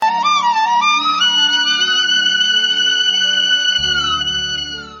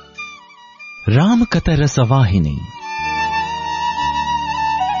ರಾಮಕಥಾ ರಸವಾಹಿನಿ.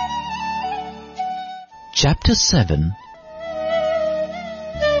 Chapter 7.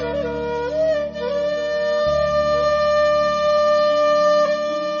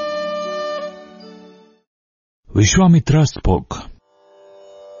 Vishwamitra spoke.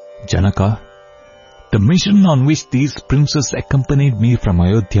 Janaka, the mission on which these princes accompanied me from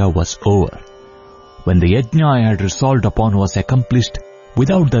Ayodhya was over, when the yajna I had resolved upon was accomplished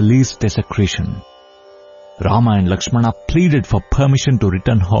without the least desecration. Rama and Lakshmana pleaded for permission to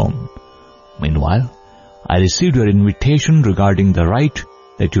return home. Meanwhile, I received your invitation regarding the rite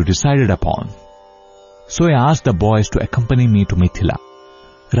that you decided upon. So I asked the boys to accompany me to Mithila.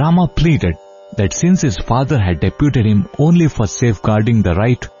 Rama pleaded that since his father had deputed him only for safeguarding the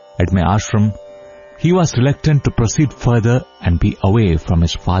rite at my ashram, he was reluctant to proceed further and be away from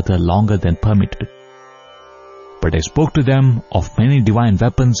his father longer than permitted. But I spoke to them of many divine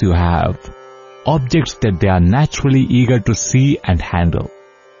weapons you have, objects that they are naturally eager to see and handle.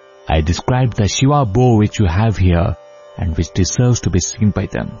 I described the Shiva bow which you have here and which deserves to be seen by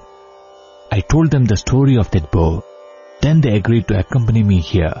them. I told them the story of that bow. Then they agreed to accompany me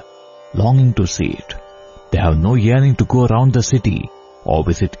here, longing to see it. They have no yearning to go around the city or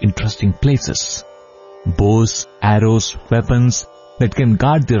visit interesting places. Bows, arrows, weapons that can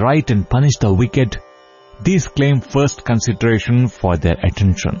guard the right and punish the wicked, these claim first consideration for their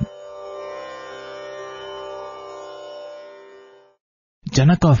attention.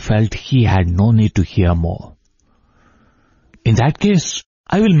 Janaka felt he had no need to hear more. In that case,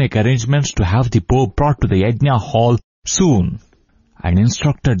 I will make arrangements to have the bow brought to the yajna hall soon, and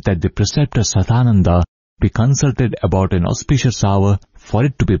instructed that the preceptor Sadananda be consulted about an auspicious hour for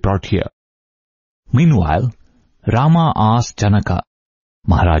it to be brought here. Meanwhile, Rama asked Janaka,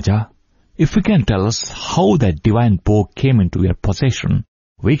 Maharaja, if you can tell us how that divine bow came into your possession,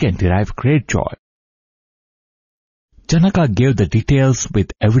 we can derive great joy. Janaka gave the details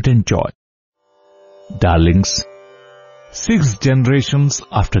with evident joy. Darlings, 6 generations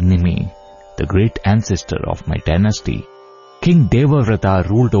after Nimi, the great ancestor of my dynasty, King Devavrata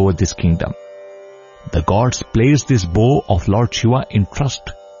ruled over this kingdom. The gods placed this bow of Lord Shiva in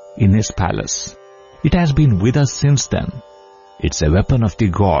trust in his palace. It has been with us since then. It's a weapon of the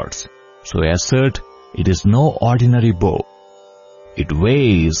gods, so I assert it is no ordinary bow. It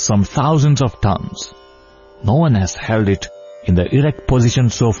weighs some thousands of tons. No one has held it in the erect position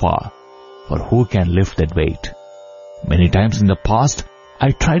so far, or who can lift that weight? Many times in the past, I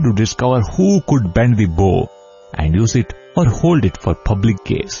tried to discover who could bend the bow and use it or hold it for public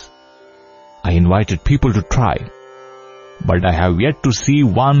gaze. I invited people to try, but I have yet to see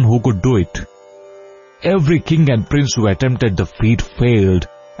one who could do it. Every king and prince who attempted the feat failed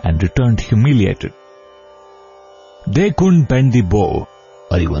and returned humiliated. They couldn't bend the bow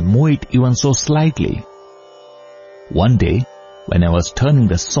or even move it even so slightly. One day, when I was turning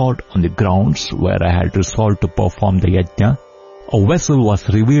the sword on the grounds where I had resolved to perform the yajna, a vessel was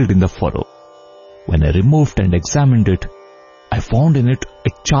revealed in the furrow. When I removed and examined it, I found in it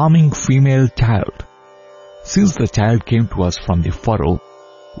a charming female child. Since the child came to us from the furrow,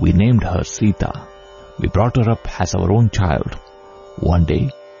 we named her Sita. We brought her up as our own child. One day,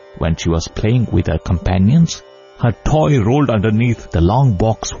 when she was playing with her companions, her toy rolled underneath the long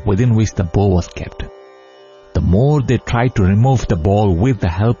box within which the bow was kept. The more they tried to remove the ball with the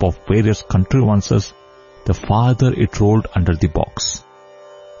help of various contrivances, the farther it rolled under the box.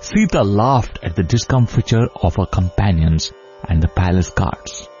 Sita laughed at the discomfiture of her companions and the palace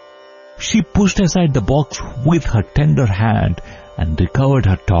guards. She pushed aside the box with her tender hand and recovered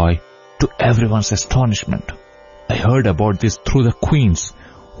her toy, to everyone's astonishment. I heard about this through the queens,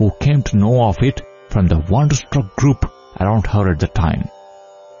 who came to know of it from the wonderstruck group around her at the time.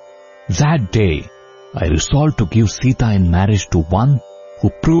 That day, I resolved to give Sita in marriage to one who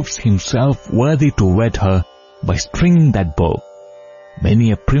proves himself worthy to wed her by stringing that bow.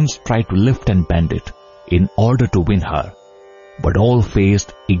 Many a prince tried to lift and bend it in order to win her, but all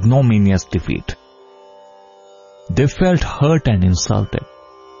faced ignominious defeat. They felt hurt and insulted.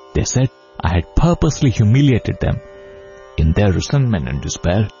 They said I had purposely humiliated them. In their resentment and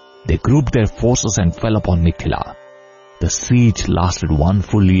despair, they grouped their forces and fell upon Mithila. The siege lasted 1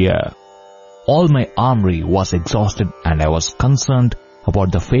 full year. All my armory was exhausted and I was concerned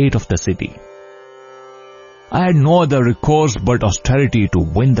about the fate of the city. I had no other recourse but austerity to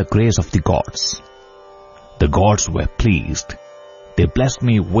win the grace of the gods. The gods were pleased. They blessed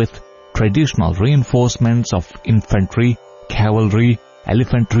me with traditional reinforcements of infantry, cavalry,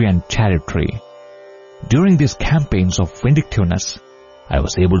 elephantry and chariotry. During these campaigns of vindictiveness, I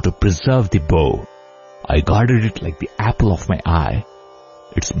was able to preserve the bow. I guarded it like the apple of my eye.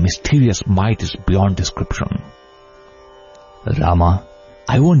 Its mysterious might is beyond description. Rama,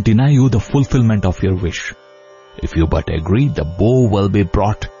 I won't deny you the fulfillment of your wish. If you but agree, the bow will be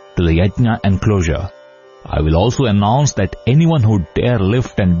brought to the Yajna enclosure. I will also announce that anyone who dare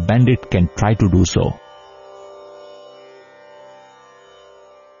lift and bend it can try to do so.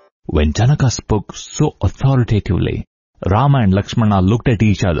 When Janaka spoke so authoritatively, Rama and Lakshmana looked at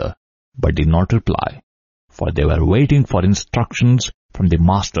each other, but did not reply, for they were waiting for instructions from the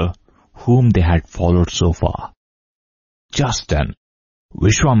master whom they had followed so far. Just then,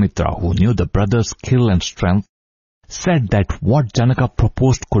 Vishwamitra, who knew the brothers' skill and strength, said that what Janaka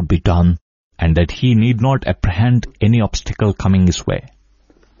proposed could be done, and that he need not apprehend any obstacle coming his way.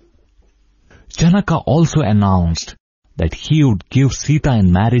 Janaka also announced that he would give Sita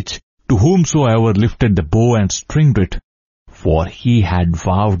in marriage to whomsoever lifted the bow and stringed it, for he had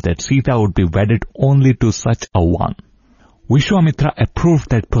vowed that Sita would be wedded only to such a one. Vishwamitra approved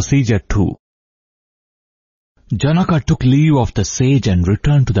that procedure too. Janaka took leave of the sage and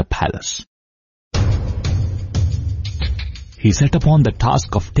returned to the palace. He set upon the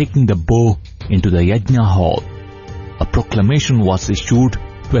task of taking the bow into the Yajna hall. A proclamation was issued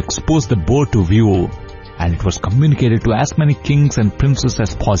to expose the bow to view, and it was communicated to as many kings and princes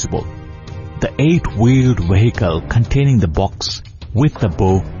as possible. The 8-wheeled vehicle containing the box with the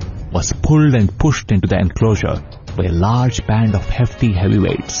bow was pulled and pushed into the enclosure by a large band of hefty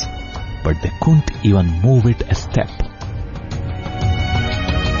heavyweights, but they couldn't even move it a step.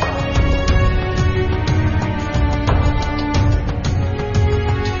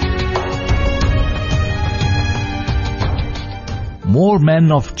 More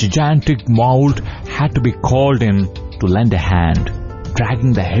men of gigantic mould had to be called in to lend a hand,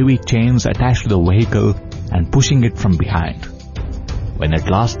 dragging the heavy chains attached to the vehicle and pushing it from behind. When at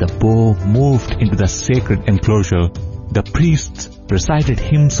last the bow moved into the sacred enclosure, the priests recited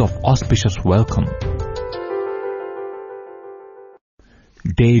hymns of auspicious welcome.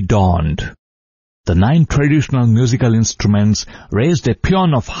 Day dawned. The 9 traditional musical instruments raised a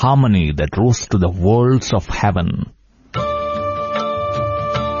paean of harmony that rose to the worlds of heaven.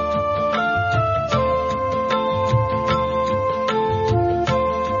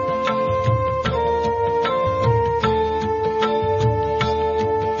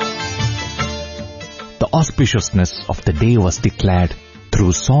 The auspiciousness of the day was declared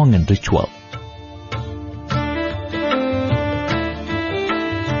through song and ritual.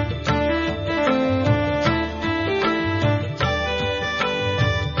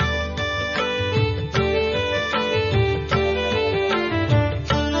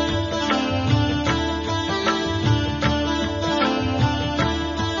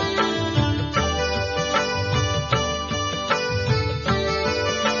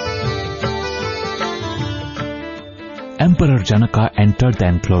 Emperor Janaka entered the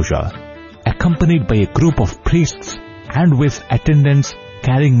enclosure, accompanied by a group of priests and with attendants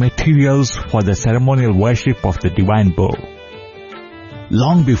carrying materials for the ceremonial worship of the divine bow.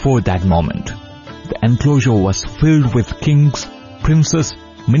 Long before that moment, the enclosure was filled with kings, princes,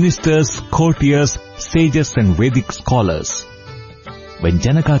 ministers, courtiers, sages and Vedic scholars. When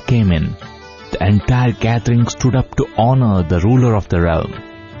Janaka came in, the entire gathering stood up to honor the ruler of the realm.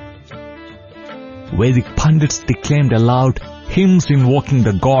 Vedic pundits declaimed aloud hymns invoking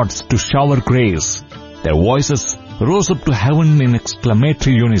the gods to shower grace. Their voices rose up to heaven in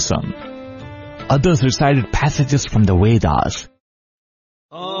exclamatory unison. Others recited passages from the Vedas.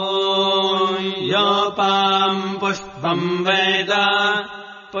 Om yopam pushpam veda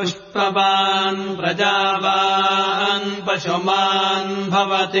pushpavan prajavan pashuman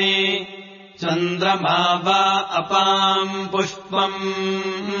bhavati chandrama va apam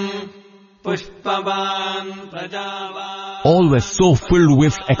pushpam. All were so filled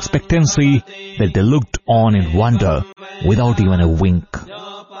with expectancy that they looked on in wonder without even a wink.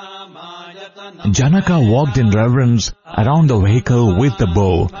 Janaka walked in reverence around the vehicle with the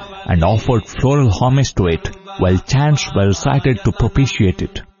bow and offered floral homage to it while chants were recited to propitiate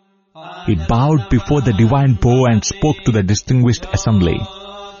it. He bowed before the divine bow and spoke to the distinguished assembly.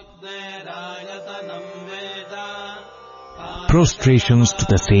 Prostrations to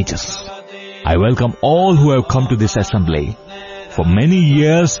the sages. I welcome all who have come to this assembly. For many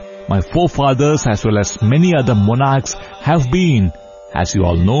years, my forefathers as well as many other monarchs have been, as you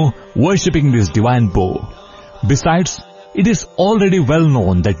all know, worshipping this divine bow. Besides, it is already well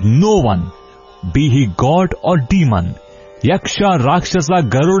known that no one, be he god or demon, Yaksha, Rakshasa,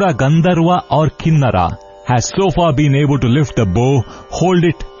 Garuda, Gandharva or Kinnara, has so far been able to lift the bow, hold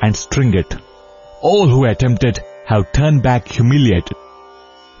it and string it. All who attempted have turned back humiliated.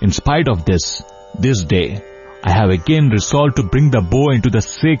 In spite of this day, I have again resolved to bring the bow into the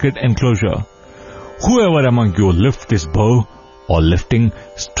sacred enclosure. Whoever among you lifts this bow, or lifting,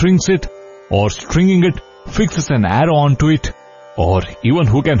 strings it, or stringing it, fixes an arrow onto it, or even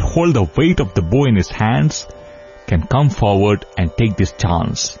who can hold the weight of the bow in his hands, can come forward and take this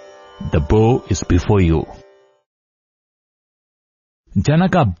chance. The bow is before you.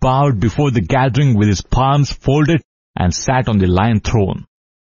 Janaka bowed before the gathering with his palms folded and sat on the lion throne.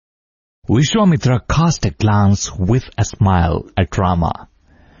 Vishwamitra cast a glance with a smile at Rama.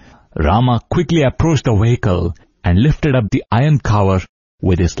 Rama quickly approached the vehicle and lifted up the iron cover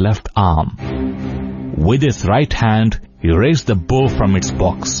with his left arm. With his right hand, he raised the bow from its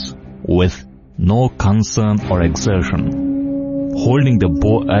box with no concern or exertion. Holding the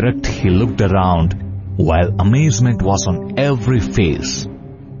bow erect, he looked around while amazement was on every face.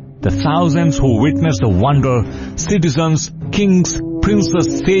 The thousands who witnessed the wonder, citizens, kings,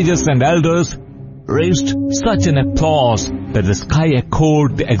 princes, sages and elders, raised such an applause that the sky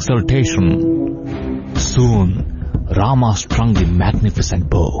echoed the exultation. Soon, Rama strung the magnificent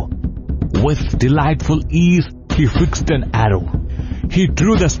bow. With delightful ease, he fixed an arrow. He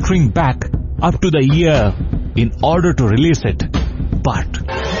drew the string back up to the ear in order to release it, but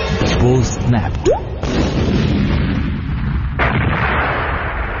the bow snapped.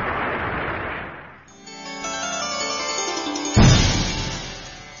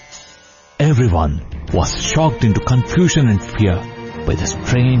 Everyone was shocked into confusion and fear by the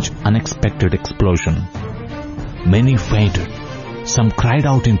strange, unexpected explosion. Many fainted, some cried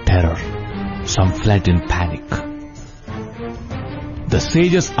out in terror, some fled in panic. The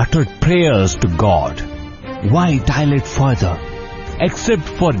sages uttered prayers to God. Why dilate further? Except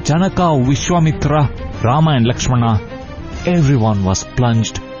for Janaka, Vishwamitra, Rama and Lakshmana, everyone was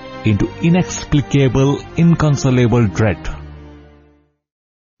plunged into inexplicable, inconsolable dread.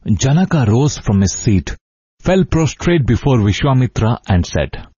 Janaka rose from his seat, fell prostrate before Vishwamitra and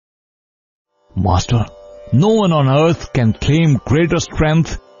said, Master, no one on earth can claim greater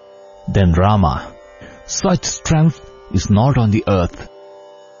strength than Rama. Such strength is not on the earth.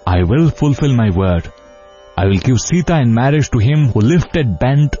 I will fulfill my word. I will give Sita in marriage to him who lifted,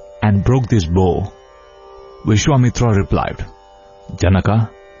 bent and broke this bow. Vishwamitra replied,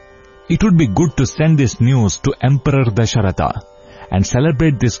 Janaka, it would be good to send this news to Emperor Dasharatha and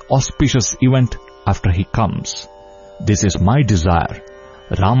celebrate this auspicious event after he comes. This is my desire.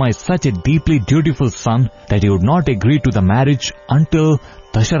 Rama is such a deeply dutiful son that he would not agree to the marriage until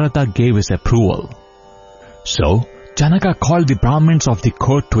Dasharatha gave his approval. So, Janaka called the Brahmins of the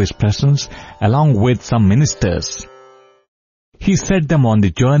court to his presence along with some ministers. He set them on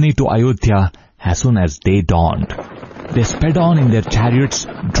the journey to Ayodhya as soon as day dawned. They sped on in their chariots,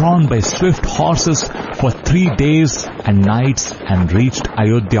 drawn by swift horses, for 3 days and nights and reached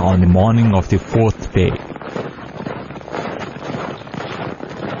Ayodhya on the morning of the 4th day.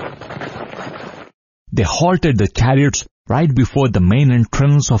 They halted the chariots right before the main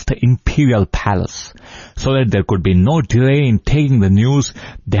entrance of the imperial palace, so that there could be no delay in taking the news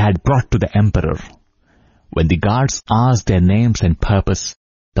they had brought to the emperor. When the guards asked their names and purpose,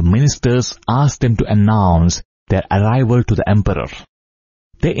 the ministers asked them to announce their arrival to the emperor.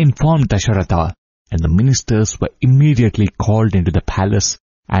 They informed Dasharatha, and the ministers were immediately called into the palace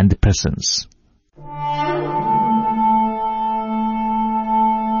and the presence.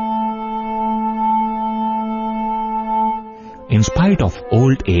 In spite of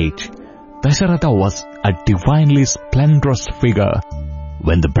old age, Dasharatha was a divinely splendorous figure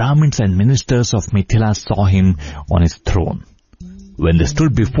when the Brahmins and ministers of Mithila saw him on his throne. When they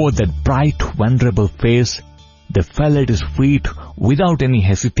stood before that bright, venerable face, they fell at his feet without any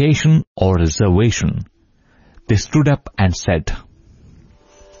hesitation or reservation. They stood up and said,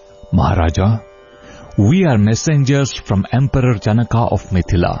 Maharaja, we are messengers from Emperor Janaka of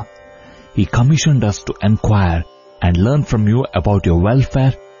Mithila. He commissioned us to enquire and learn from you about your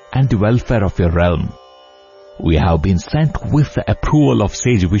welfare and the welfare of your realm. We have been sent with the approval of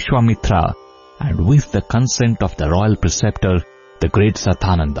sage Vishwamitra and with the consent of the royal preceptor, the great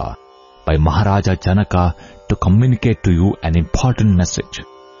Satyananda, by Maharaja Janaka to communicate to you an important message.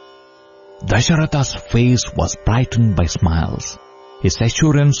 Dasharatha's face was brightened by smiles. His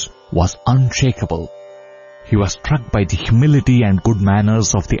assurance was unshakable. He was struck by the humility and good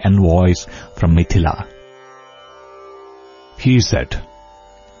manners of the envoys from Mithila. He said,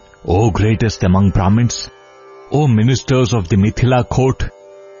 O greatest among Brahmins, O ministers of the Mithila court,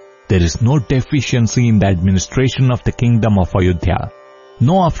 there is no deficiency in the administration of the kingdom of Ayodhya,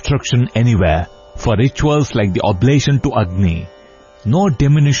 no obstruction anywhere for rituals like the oblation to Agni, no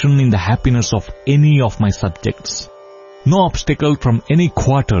diminution in the happiness of any of my subjects, no obstacle from any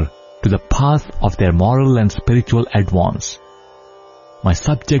quarter to the path of their moral and spiritual advance. My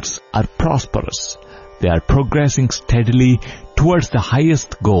subjects are prosperous. They are progressing steadily towards the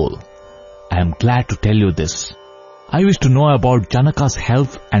highest goal. I am glad to tell you this. I wish to know about Janaka's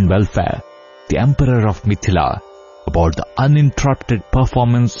health and welfare, the Emperor of Mithila, about the uninterrupted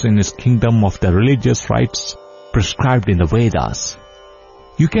performance in his kingdom of the religious rites prescribed in the Vedas.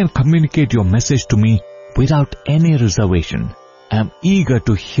 You can communicate your message to me without any reservation. I am eager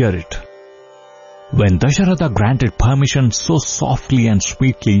to hear it. When Dasharatha granted permission so softly and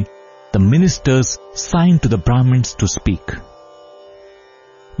sweetly, the ministers signed to the Brahmins to speak.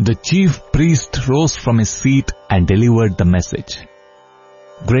 The chief priest rose from his seat and delivered the message.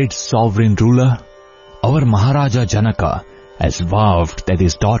 Great sovereign ruler, our Maharaja Janaka has vowed that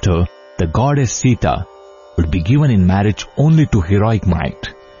his daughter, the goddess Sita, would be given in marriage only to heroic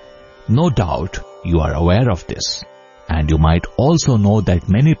might. No doubt you are aware of this, and you might also know that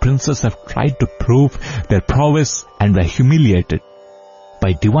many princes have tried to prove their prowess and were humiliated.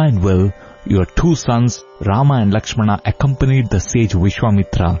 By divine will, your two sons, Rama and Lakshmana, accompanied the sage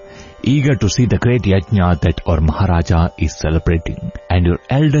Vishwamitra, eager to see the great yajna that our Maharaja is celebrating. And your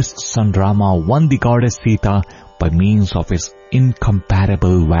eldest son Rama won the goddess Sita by means of his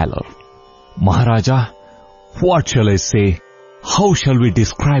incomparable valor. Maharaja, what shall I say? How shall we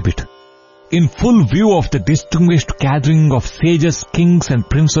describe it? In full view of the distinguished gathering of sages, kings and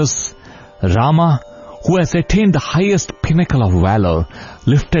princes, Rama, who has attained the highest pinnacle of valor,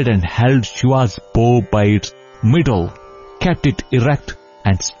 lifted and held Shiva's bow by its middle, kept it erect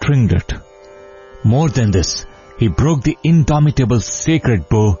and stringed it. More than this, he broke the indomitable sacred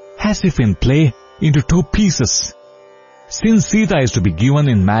bow, as if in play, into two pieces. Since Sita is to be given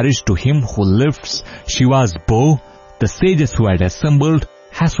in marriage to him who lifts Shiva's bow, the sages who had assembled,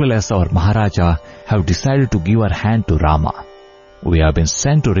 as well as our Maharaja, have decided to give her hand to Rama. We have been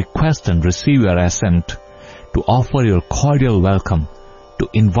sent to request and receive your assent, to offer your cordial welcome, to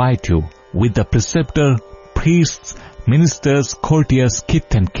invite you with the preceptor, priests, ministers, courtiers,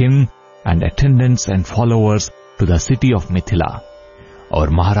 kith and kin, and attendants and followers to the city of Mithila. Our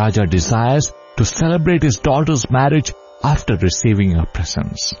Maharaja desires to celebrate his daughter's marriage after receiving your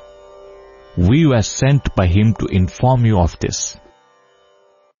presents. We were sent by him to inform you of this.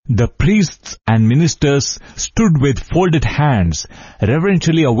 The priests and ministers stood with folded hands,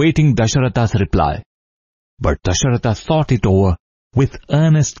 reverentially awaiting Dasharatha's reply. But Dasharatha thought it over with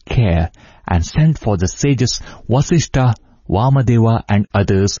earnest care and sent for the sages Vasishtha, Vamadeva and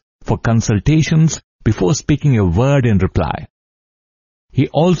others for consultations before speaking a word in reply. He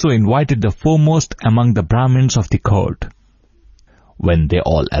also invited the foremost among the Brahmins of the court. When they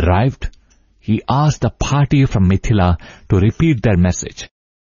all arrived, he asked the party from Mithila to repeat their message.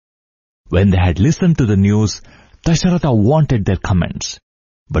 When they had listened to the news, Dasharatha wanted their comments.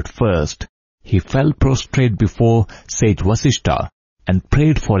 But first, he fell prostrate before sage Vasishtha and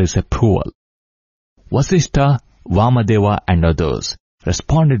prayed for his approval. Vasishtha, Vamadeva and others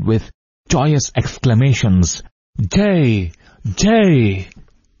responded with joyous exclamations, "Jai! Jai!"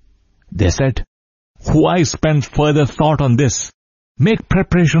 They said, "Why spend further thought on this? Make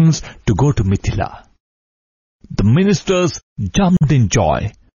preparations to go to Mithila." The ministers jumped in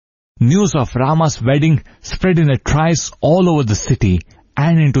joy. News of Rama's wedding spread in a trice all over the city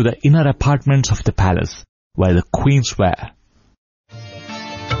and into the inner apartments of the palace, where the queens were.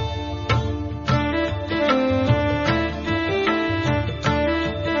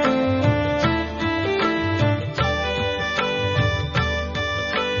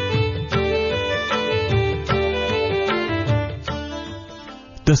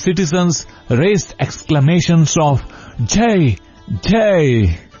 The citizens raised exclamations of "Jai!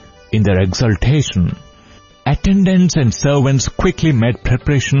 Jai!" in their exultation. Attendants and servants quickly made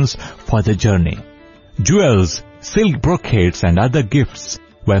preparations for the journey. Jewels, silk brocades and other gifts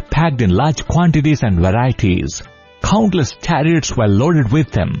were packed in large quantities and varieties. Countless chariots were loaded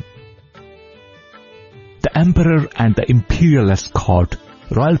with them. The emperor and the imperial escort,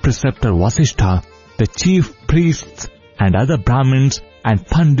 royal preceptor Vasishtha, the chief priests and other Brahmins and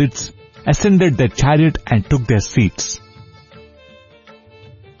Pandits ascended their chariot and took their seats.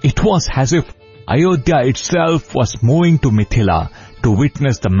 It was as if Ayodhya itself was moving to Mithila to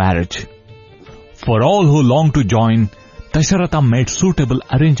witness the marriage. For all who longed to join, Dasharatha made suitable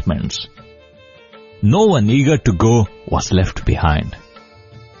arrangements. No one eager to go was left behind.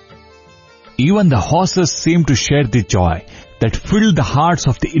 Even the horses seemed to share the joy that filled the hearts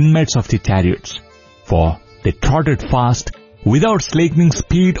of the inmates of the chariots, for they trotted fast without slackening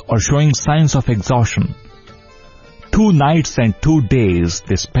speed or showing signs of exhaustion. 2 nights and 2 days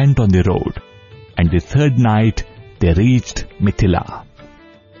they spent on the road, and the 3rd night they reached Mithila.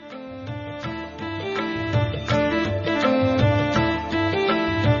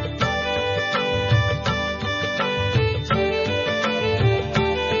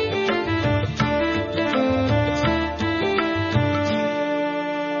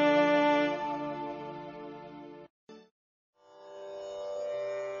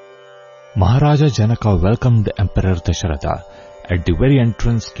 Maharaja Janaka welcomed the Emperor Dasharatha at the very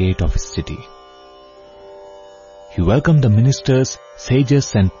entrance gate of his city. He welcomed the ministers,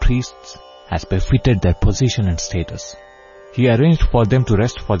 sages and priests as befitted their position and status. He arranged for them to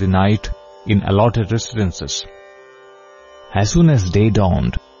rest for the night in allotted residences. As soon as day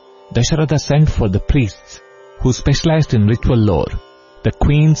dawned, Dasharatha sent for the priests who specialized in ritual lore, the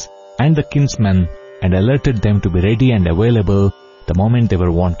queens and the kinsmen, and alerted them to be ready and available the moment they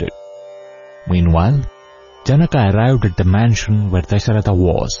were wanted. Meanwhile, Janaka arrived at the mansion where Dasharatha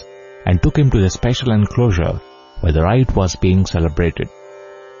was and took him to the special enclosure where the rite was being celebrated.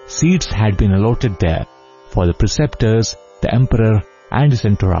 Seats had been allotted there for the preceptors, the emperor and his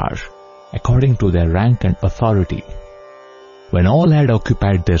entourage, according to their rank and authority. When all had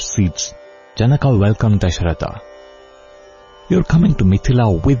occupied their seats, Janaka welcomed Dasharatha. "You are coming to Mithila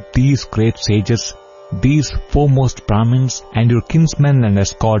with these great sages, these foremost Brahmins, and your kinsmen and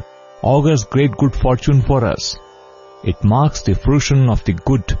escort augurs great good fortune for us. It marks the fruition of the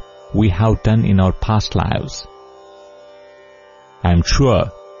good we have done in our past lives. I am sure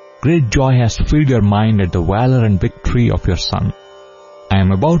great joy has filled your mind at the valor and victory of your son. I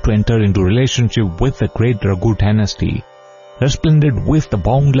am about to enter into relationship with the great Raghu dynasty, resplendent with the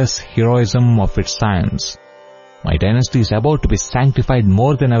boundless heroism of its science. My dynasty is about to be sanctified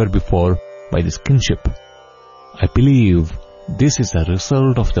more than ever before by this kinship. I believe this is a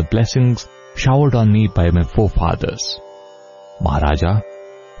result of the blessings showered on me by my forefathers. Maharaja,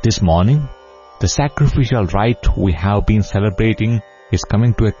 this morning, the sacrificial rite we have been celebrating is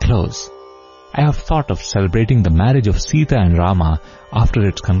coming to a close. I have thought of celebrating the marriage of Sita and Rama after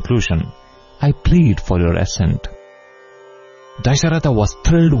its conclusion. I plead for your assent." Dasharatha was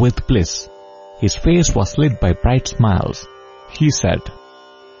thrilled with bliss. His face was lit by bright smiles. He said,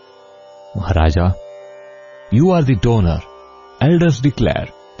 "Maharaja, you are the donor. Elders declare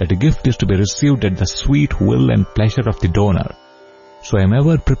that a gift is to be received at the sweet will and pleasure of the donor. So I am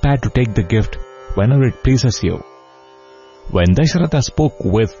ever prepared to take the gift whenever it pleases you." When Dasharatha spoke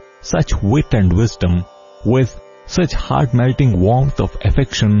with such wit and wisdom, with such heart-melting warmth of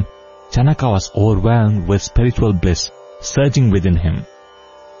affection, Janaka was overwhelmed with spiritual bliss surging within him.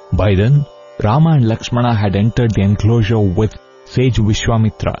 By then, Rama and Lakshmana had entered the enclosure with sage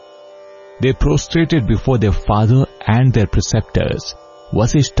Vishwamitra. They prostrated before their father and their preceptors,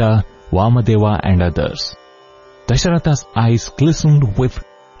 Vasishtha, Vamadeva and others. Dasharatha's eyes glistened with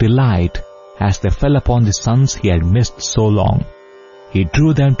delight as they fell upon the sons he had missed so long. He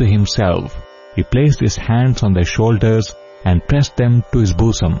drew them to himself. He placed his hands on their shoulders and pressed them to his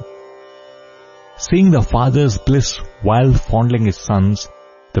bosom. Seeing the father's bliss while fondling his sons,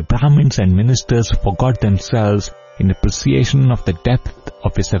 the Brahmins and ministers forgot themselves in appreciation of the depth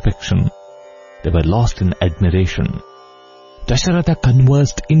of his affection. They were lost in admiration. Dasharatha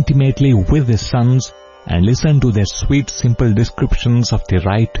conversed intimately with his sons and listened to their sweet, simple descriptions of the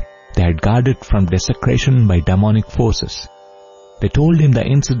rite they had guarded from desecration by demonic forces. They told him the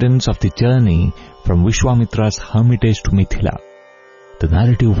incidents of the journey from Vishwamitra's hermitage to Mithila. The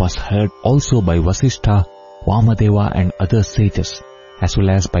narrative was heard also by Vasishtha, Vamadeva and other sages, as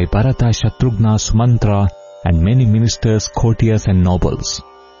well as by Bharata, Shatrughna, Sumantra and many ministers, courtiers and nobles.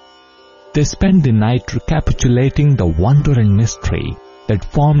 They spent the night recapitulating the wonder and mystery that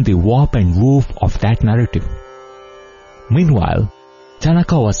formed the warp and woof of that narrative. Meanwhile,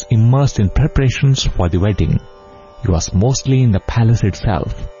 Janaka was immersed in preparations for the wedding. He was mostly in the palace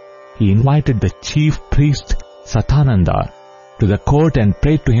itself. He invited the chief priest, Satananda, to the court and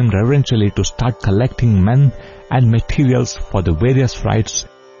prayed to him reverentially to start collecting men and materials for the various rites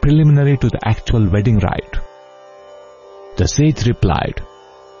preliminary to the actual wedding rite. The sage replied,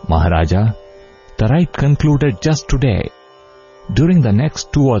 "Maharaja, the rite concluded just today. During the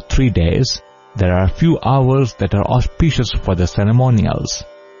next 2 or 3 days, there are a few hours that are auspicious for the ceremonials.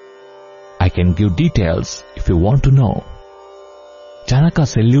 I can give details if you want to know." Janaka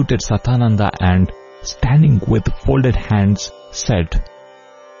saluted Satananda and, standing with folded hands, said,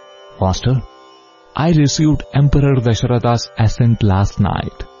 "Master, I received Emperor Dasharatha's assent last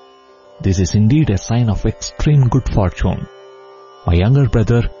night. This is indeed a sign of extreme good fortune. My younger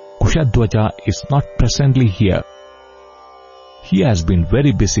brother, Kushadwaja, is not presently here. He has been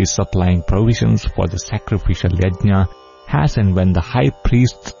very busy supplying provisions for the sacrificial yajna as and when the high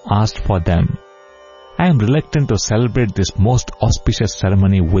priests asked for them. I am reluctant to celebrate this most auspicious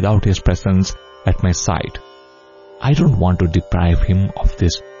ceremony without his presence at my side. I don't want to deprive him of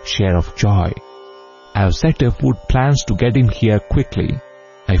this share of joy. I have set afoot plans to get him here quickly.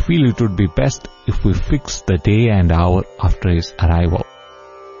 I feel it would be best if we fix the day and hour after his arrival."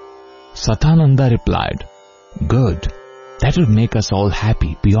 Satananda replied, "Good. That would make us all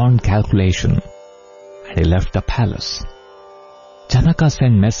happy beyond calculation. And he left the palace. Janaka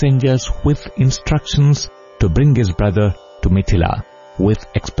sent messengers with instructions to bring his brother to Mithila with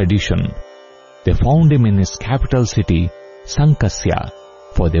expedition. They found him in his capital city, Sankasya,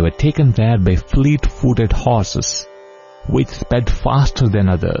 for they were taken there by fleet-footed horses, which sped faster than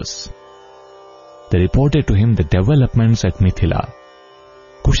others. They reported to him the developments at Mithila.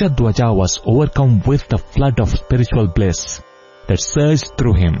 Kushadwaja was overcome with the flood of spiritual bliss that surged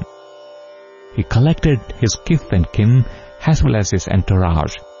through him. He collected his kith and kin as well as his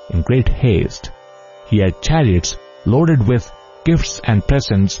entourage in great haste. He had chariots loaded with gifts and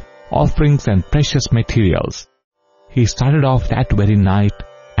presents, offerings and precious materials. He started off that very night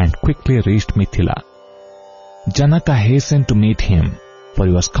and quickly reached Mithila. Janaka hastened to meet him, for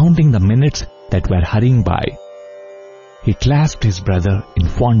he was counting the minutes that were hurrying by. He clasped his brother in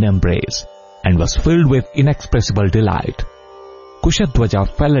fond embrace and was filled with inexpressible delight. Kushadwaja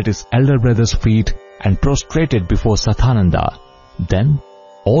fell at his elder brother's feet and prostrated before Sathananda. Then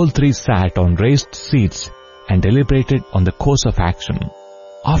all three sat on raised seats and deliberated on the course of action.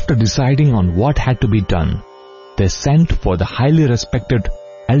 After deciding on what had to be done, they sent for the highly respected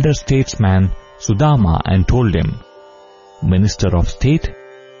elder statesman Sudama and told him, "Minister of State,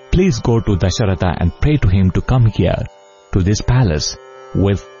 please go to Dasharatha and pray to him to come here, to this palace,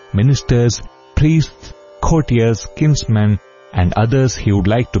 with ministers, priests, courtiers, kinsmen, and others he would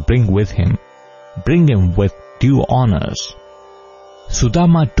like to bring with him. Bring him with due honors."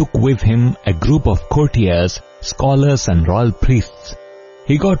 Sudama took with him a group of courtiers, scholars, and royal priests.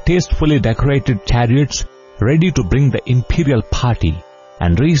 He got tastefully decorated chariots ready to bring the imperial party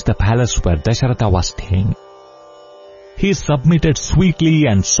and reached the palace where Dasharatha was staying. He submitted sweetly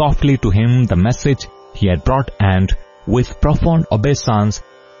and softly to him the message he had brought and, with profound obeisance,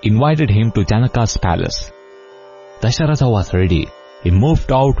 invited him to Janaka's palace. Dasharatha was ready. He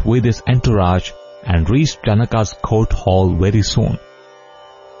moved out with his entourage and reached Janaka's court hall very soon.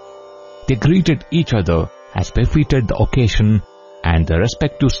 They greeted each other as befitted the occasion and their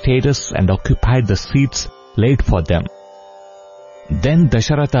respective status and occupied the seats laid for them. Then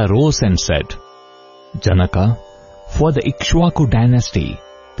Dasharatha rose and said, "Janaka, for the Ikshwaku dynasty,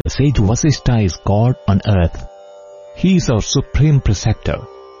 the sage Vasishtha is God on earth. He is our supreme preceptor.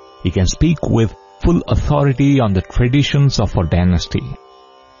 He can speak with full authority on the traditions of our dynasty."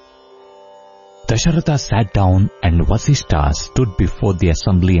 Dasharatha sat down and Vasishtha stood before the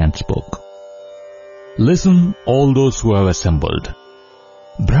assembly and spoke. "Listen, all those who have assembled.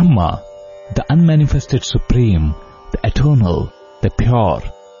 Brahma, the unmanifested supreme, the eternal, the pure,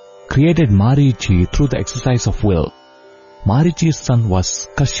 created Marichi through the exercise of will. Marichi's son was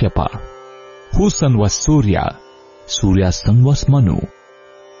Kashyapa, whose son was Surya. Surya's son was Manu.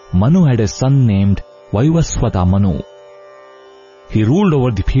 Manu had a son named Vaivaswata Manu. He ruled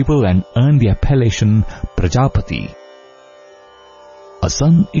over the people and earned the appellation Prajapati. A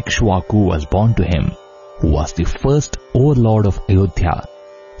son Ikshwaku was born to him, who was the first overlord of Ayodhya.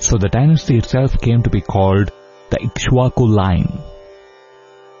 So the dynasty itself came to be called the Ikshwaku line.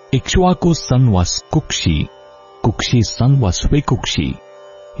 Ikshwaku's son was Kukshi. Kukshi's son was Vikukshi.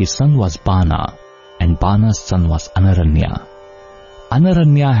 His son was Bana, and Bana's son was Anaranya.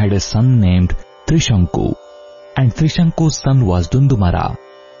 Anaranya had a son named Trishanku, and Trishanku's son was Dundumara.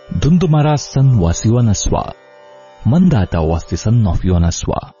 Dundumara's son was Yuvanaswa. Mandata was the son of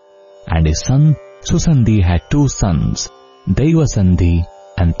Yuvanaswa, and his son Susandhi had two sons, Devasandhi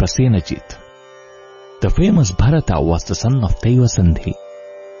and Prasenajit. The famous Bharata was the son of Devasandhi.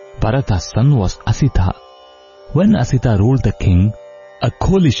 Bharata's son was Asita. When Asita ruled the king, a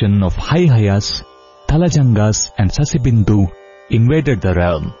coalition of Haihayas, Talajangas and Sasibindu invaded the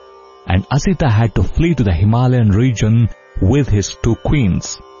realm, and Asita had to flee to the Himalayan region with his two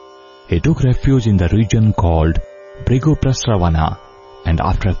queens. He took refuge in the region called Briguprasravana, and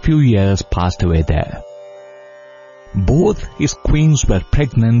after a few years passed away there. Both his queens were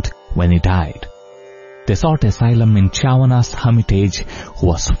pregnant when he died. They sought asylum in Chavana's hermitage, who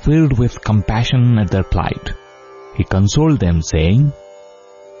was filled with compassion at their plight. He consoled them, saying,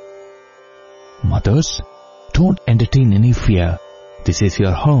 "Mothers, don't entertain any fear. This is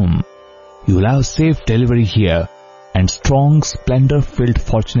your home. You will have safe delivery here and strong, splendor-filled,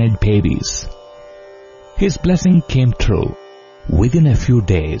 fortunate babies." His blessing came true. Within a few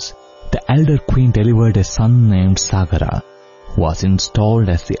days, the elder queen delivered a son named Sagara, who was installed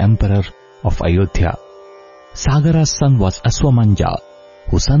as the emperor of Ayodhya. Sagara's son was Aswamanja,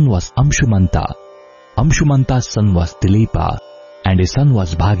 whose son was Amshumanta. Amshumanta's son was Dilipa, and his son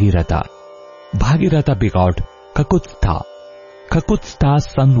was Bhagiratha. Bhagiratha begot Kakutstha. Kakutstha's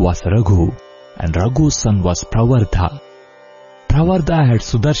son was Raghu, and Raghu's son was Pravardha. Pravarda had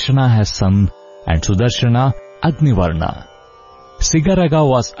Sudarshana as son, and Sudarshana Agnivarna. Sigaraga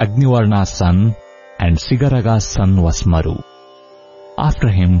was Agnivarna's son, and Sigaraga's son was Maru. After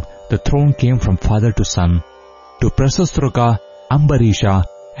him, the throne came from father to son, to Prasasruka, Ambarisha,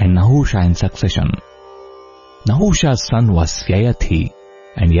 and Nahusha in succession. Nahusha's son was Yayati,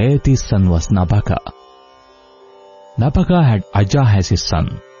 and Yayati's son was Nabaka. Nabaka had Aja as his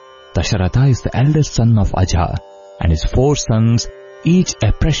son. Dasharatha is the eldest son of Aja, and his 4 sons, each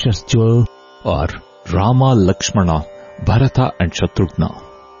a precious jewel, are Rama, Lakshmana, Bharata and Shatrughna.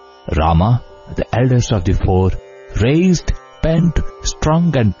 Rama, the eldest of the 4, raised, bent,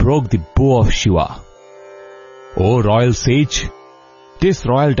 strung and broke the bow of Shiva. O royal sage, this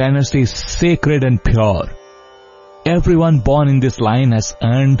royal dynasty is sacred and pure. Everyone born in this line has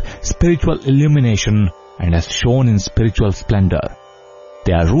earned spiritual illumination and has shone in spiritual splendor.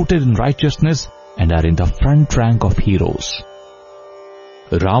 They are rooted in righteousness and are in the front rank of heroes.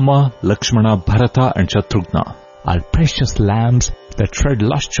 Rama, Lakshmana, Bharata and Shatrughna are precious lambs that shed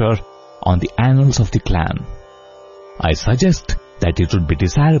lustre on the annals of the clan. I suggest that it would be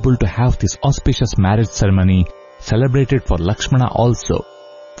desirable to have this auspicious marriage ceremony celebrated for Lakshmana also,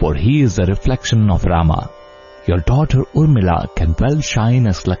 for he is the reflection of Rama. Your daughter Urmila can well shine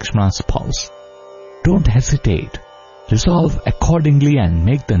as Lakshmana's spouse. Don't hesitate. Resolve accordingly and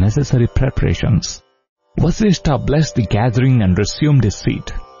make the necessary preparations. Vasishtha blessed the gathering and resumed his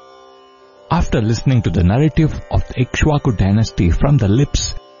seat. After listening to the narrative of the Ikshvaku dynasty from the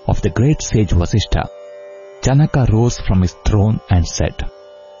lips of the great sage Vasishtha, Janaka rose from his throne and said,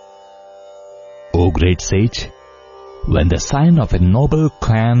 O great sage, when the scion of a noble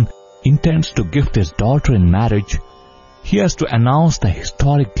clan intends to gift his daughter in marriage, he has to announce the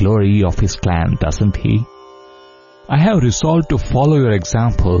historic glory of his clan, doesn't he? I have resolved to follow your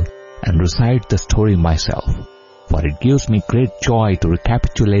example and recite the story myself, for it gives me great joy to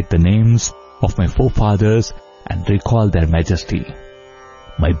recapitulate the names of my forefathers and recall their majesty.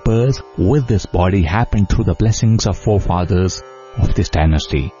 My birth with this body happened through the blessings of forefathers of this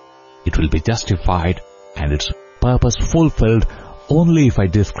dynasty. It will be justified and its purpose fulfilled only if I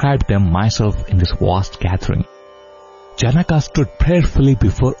describe them myself in this vast gathering. Janaka stood prayerfully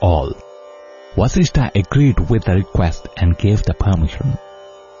before all. Vasishtha agreed with the request and gave the permission.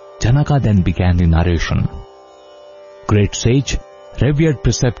 Janaka then began the narration. Great sage, revered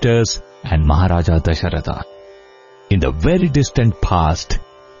preceptors, and Maharaja Dasharatha. In the very distant past,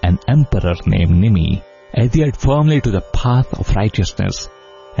 an emperor named Nimi adhered firmly to the path of righteousness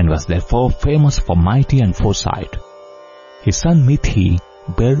and was therefore famous for mighty and foresight. His son Mithi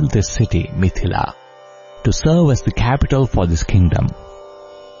built this city, Mithila, to serve as the capital for this kingdom.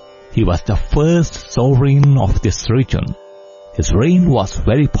 He was the first sovereign of this region. His reign was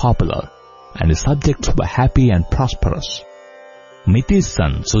very popular, and his subjects were happy and prosperous. Mithi's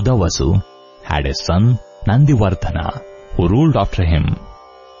son Sudavasu had a son Nandivardhana, who ruled after him.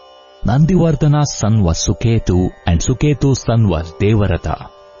 Nandivardhana's son was Suketu, and Suketu's son was Devaratha.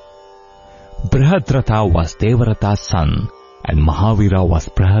 Brihadratha was Devaratha's son, and Mahavira was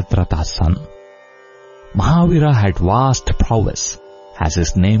Brihadratha's son. Mahavira had vast prowess, as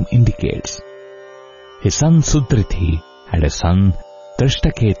his name indicates. His son Sudrithi had a son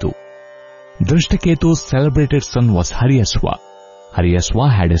Drishtaketu. Drishtaketu's celebrated son was Haryasva.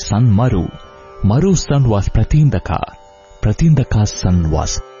 Haryasva had a son Maru. Maru's son was Pratindaka. Pratindaka's son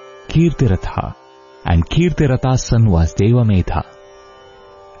was Kirtiratha, and Kirtiratha's son was Devamedha.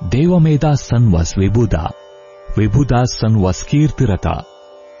 Devamedha's son was Vibhuda. Vibhuda's son was Kirtiratha.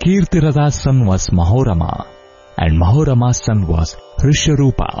 Kirtiratha's son was Mahorama, and Mahorama's son was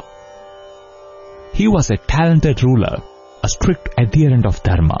Risharupa. He was a talented ruler, a strict adherent of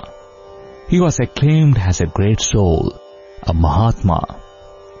Dharma. He was acclaimed as a great soul, a Mahatma.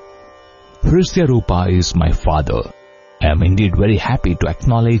 Risharupa is my father. I am indeed very happy to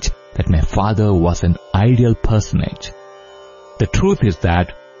acknowledge that my father was an ideal personage. The truth is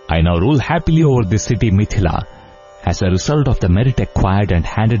that I now rule happily over this city Mithila as a result of the merit acquired and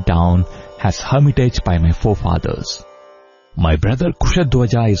handed down as hermitage by my forefathers. My brother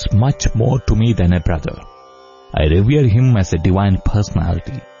Kushadwaja is much more to me than a brother. I revere him as a divine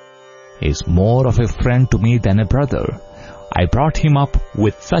personality. He is more of a friend to me than a brother. I brought him up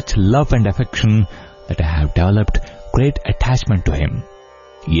with such love and affection that I have developed great attachment to him.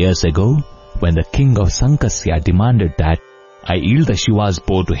 Years ago, when the king of Sankasya demanded that I yield the Shiva's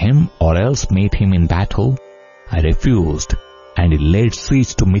bow to him or else meet him in battle, I refused, and he laid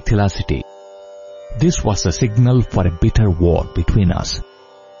siege to Mithila city. This was the signal for a bitter war between us,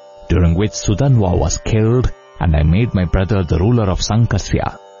 during which Sudanva was killed and I made my brother the ruler of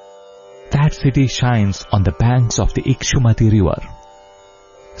Sankasya. that city shines on the banks of the Ikshumati river.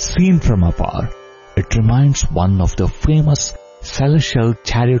 Seen from afar, it reminds one of the famous celestial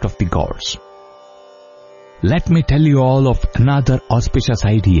chariot of the gods. Let me tell you all of another auspicious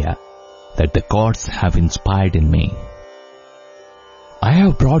idea that the gods have inspired in me. I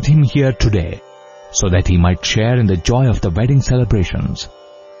have brought him here today so that he might share in the joy of the wedding celebrations.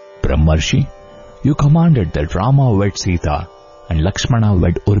 Brahmarshi, you commanded that Rama wed Sita and Lakshmana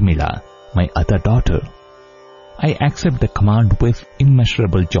wed Urmila, my other daughter. I accept the command with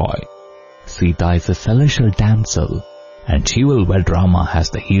immeasurable joy. Sita is a celestial damsel, and she will wed Rama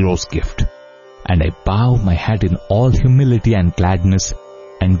as the hero's gift. And I bow my head in all humility and gladness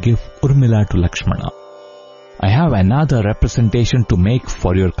and give Urmila to Lakshmana. I have another representation to make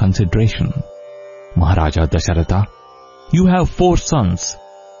for your consideration. Maharaja Dasharatha, you have 4 sons,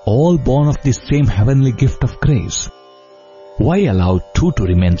 all born of the same heavenly gift of grace. Why allow 2 to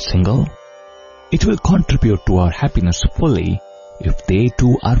remain single? It will contribute to our happiness fully if they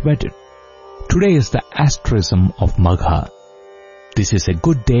too are wedded. Today is the asterism of Magha. This is a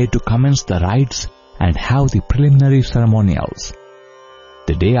good day to commence the rites and have the preliminary ceremonials.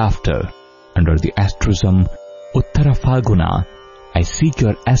 The day after, under the asterism Uttara Falguna, I seek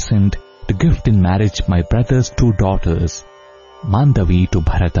your assent to gift in marriage my brother's 2 daughters, Mandavi to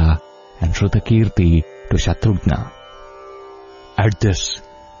Bharata and Shrutakirti to Shatrughna. At this,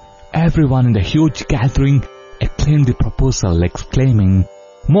 everyone in the huge gathering acclaimed the proposal, exclaiming,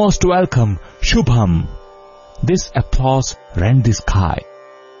 "Most welcome, Shubham!" This applause rent the sky.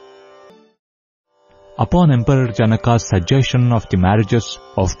 Upon Emperor Janaka's suggestion of the marriages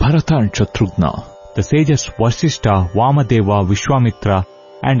of Bharata and Shatrughna, the sages Vasishtha, Vamadeva, Vishwamitra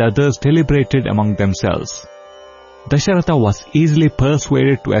and others deliberated among themselves. Dasharatha was easily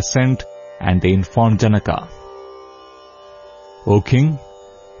persuaded to assent, and they informed Janaka. O king,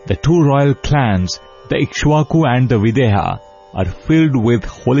 the 2 royal clans, the Ikshwaku and the Videha, are filled with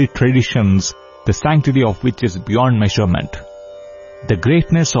holy traditions, the sanctity of which is beyond measurement. The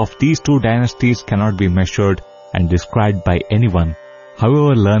greatness of these 2 dynasties cannot be measured and described by anyone,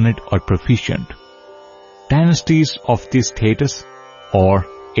 however learned or proficient. Dynasties of this status, or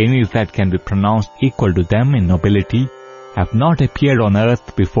any that can be pronounced equal to them in nobility, have not appeared on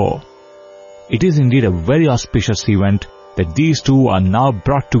earth before. It is indeed a very auspicious event that these 2 are now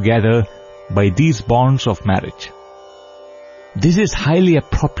brought together by these bonds of marriage. This is highly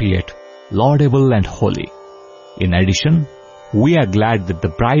appropriate, laudable and holy. In addition, we are glad that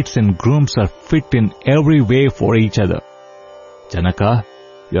the brides and grooms are fit in every way for each other. Janaka,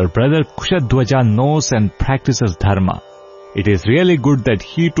 your brother Kushadwaja knows and practices dharma. It is really good that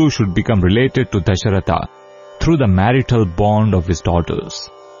he too should become related to Dasharatha through the marital bond of his daughters.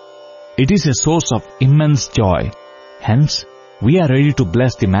 It is a source of immense joy. Hence, we are ready to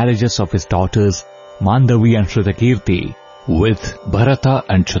bless the marriages of his daughters, Mandavi and Shrutakirti, with Bharata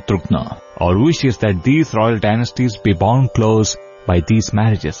and Shatrughna. Our wish is that these royal dynasties be bound close by these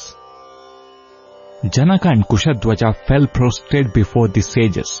marriages. Janaka and Kushadwaja fell prostrate before the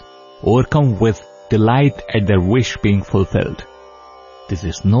sages, overcome with delight at their wish being fulfilled. This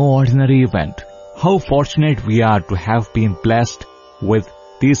is no ordinary event. How fortunate we are to have been blessed with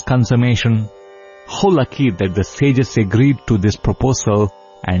this consummation. How lucky that the sages agreed to this proposal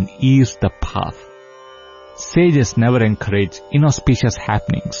and eased the path. Sages never encourage inauspicious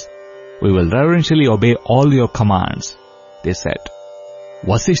happenings. We will reverentially obey all your commands, they said.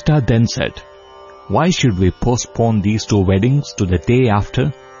 Vasishtha then said, why should we postpone these 2 weddings to the day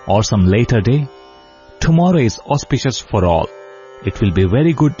after or some later day? Tomorrow is auspicious for all. It will be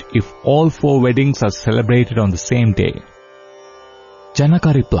very good if all 4 weddings are celebrated on the same day.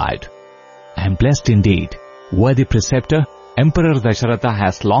 Janaka replied, I am blessed indeed. Worthy preceptor, Emperor Dasharatha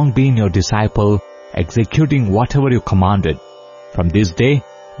has long been your disciple, executing whatever you commanded. From this day,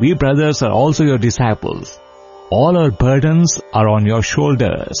 we brothers are also your disciples. All our burdens are on your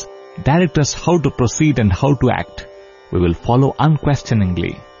shoulders. Direct us how to proceed and how to act. We will follow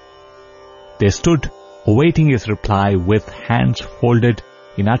unquestioningly. They stood, awaiting his reply with hands folded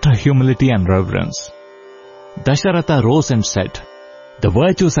in utter humility and reverence. Dasharatha rose and said, the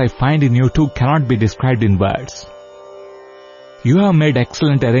virtues I find in you 2 cannot be described in words. You have made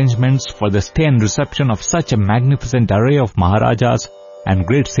excellent arrangements for the stay and reception of such a magnificent array of Maharajas and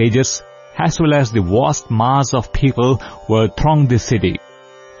great sages, as well as the vast mass of people who have thronged this city.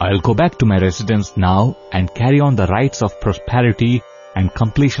 I will go back to my residence now and carry on the rites of prosperity and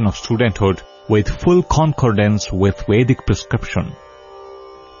completion of studenthood with full concordance with Vedic prescription.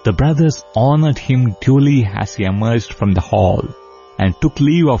 The brothers honored him duly as he emerged from the hall and took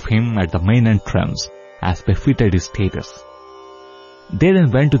leave of him at the main entrance as befitted his status. They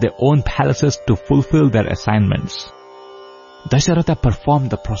then went to their own palaces to fulfill their assignments. Dasharatha performed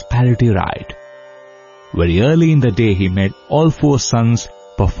the prosperity rite. Very early in the day, he made all 4 sons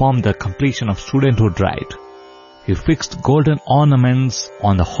perform the completion of studenthood rite. He fixed golden ornaments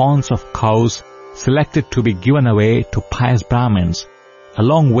on the horns of cows selected to be given away to pious Brahmins,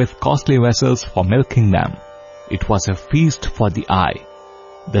 along with costly vessels for milking them. It was a feast for the eye.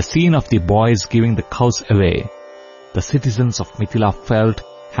 The scene of the boys giving the cows away, the citizens of Mithila felt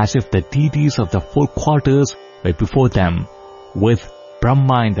as if the deities of the 4 quarters were before them, with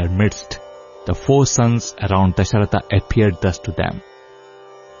Brahma in their midst. The 4 sons around Dasharatha appeared thus to them.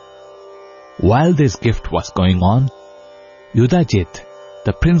 While this gift was going on, Yudhajit,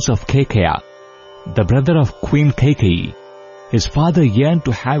 the prince of Kaikeya, the brother of Queen Kaikeyi, his father yearned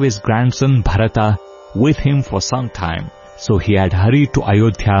to have his grandson Bharata with him for some time, so he had hurried to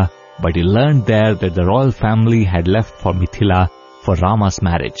Ayodhya, but he learned there that the royal family had left for Mithila for Rama's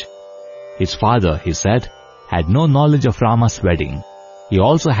marriage. His father, he said, had no knowledge of Rama's wedding. He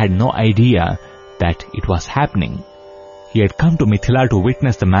also had no idea that it was happening. He had come to Mithila to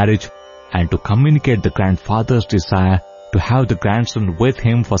witness the marriage and to communicate the grandfather's desire to have the grandson with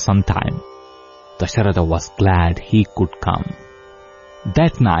him for some time. Dasharatha was glad he could come.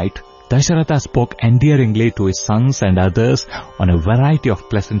 That night, Dasharatha spoke endearingly to his sons and others on a variety of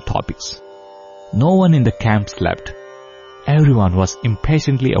pleasant topics. No one in the camp slept. Everyone was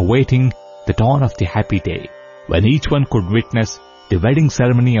impatiently awaiting the dawn of the happy day, when each one could witness the wedding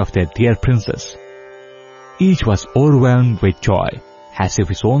ceremony of their dear princess. Each was overwhelmed with joy, as if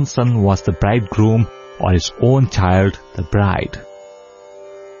his own son was the bridegroom or his own child the bride.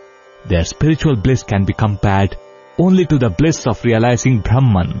 Their spiritual bliss can be compared only to the bliss of realizing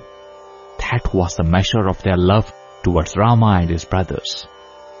Brahman. That was the measure of their love towards Rama and his brothers.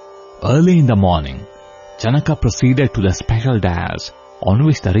 Early in the morning, Janaka proceeded to the special dais on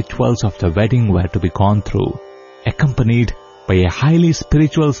which the rituals of the wedding were to be gone through, accompanied by a highly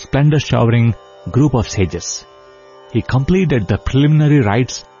spiritual splendor-showering group of sages. He completed the preliminary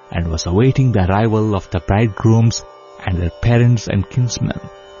rites and was awaiting the arrival of the bridegrooms and their parents and kinsmen.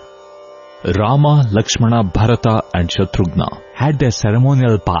 Rama, Lakshmana, Bharata and Shatrughna had their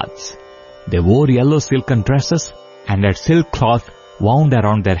ceremonial baths. They wore yellow silken dresses and had silk cloth wound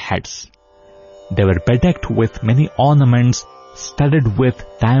around their heads. They were bedecked with many ornaments studded with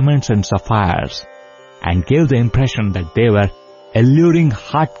diamonds and sapphires, and gave the impression that they were alluring,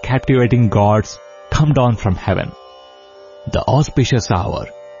 heart-captivating gods come down from heaven. The auspicious hour,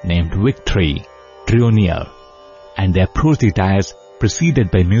 named victory, drew near, and they approached the dais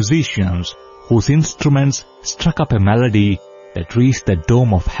preceded by musicians whose instruments struck up a melody that reached the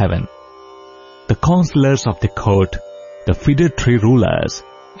dome of heaven. The counselors of the court, the feudatory rulers,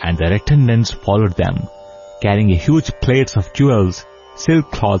 and their attendants followed them, carrying huge plates of jewels,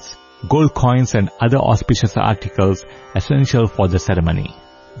 silk cloths, gold coins and other auspicious articles essential for the ceremony.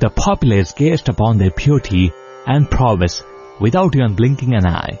 The populace gazed upon their beauty and prowess without even blinking an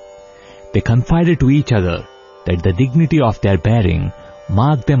eye. They confided to each other that the dignity of their bearing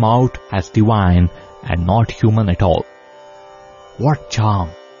marked them out as divine and not human at all. What charm!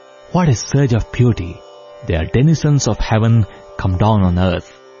 What a surge of beauty! They are denizens of heaven come down on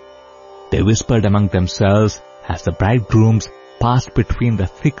earth. They whispered among themselves as the bridegrooms passed between the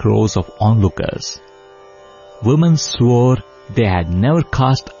thick rows of onlookers. Women swore they had never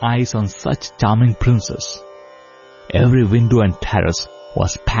cast eyes on such charming princes. Every window and terrace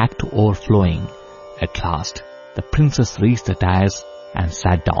was packed to overflowing. At last, the princess reached the dais and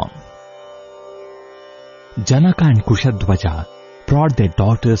sat down. Janaka and Kushadhwaja brought their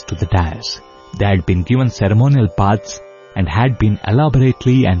daughters to the dais. They had been given ceremonial baths and had been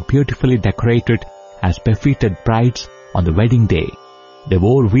elaborately and beautifully decorated as befitted brides on the wedding day. They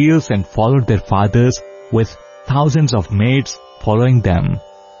wore veils and followed their fathers, with thousands of maids following them,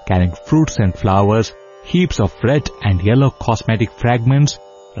 carrying fruits and flowers, heaps of red and yellow cosmetic fragments,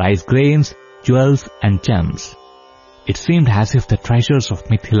 rice grains, jewels and gems. It seemed as if the treasures of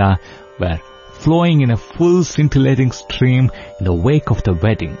Mithila were flowing in a full scintillating stream in the wake of the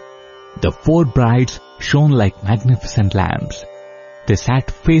wedding. The 4 brides shone like magnificent lamps. They sat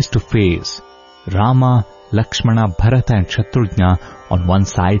face to face, Rama, Lakshmana, Bharata and Shatrughna on one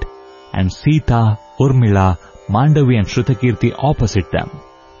side, and Sita, Urmila, Mandavi and Shrutakirti opposite them.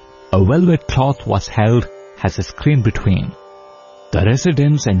 A velvet cloth was held as a screen between. The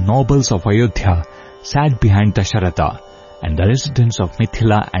residents and nobles of Ayodhya sat behind Dasharatha, and the residents of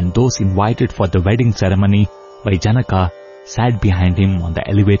Mithila and those invited for the wedding ceremony by Janaka sat behind him on the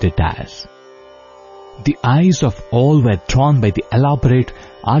elevated dais. The eyes of all were drawn by the elaborate,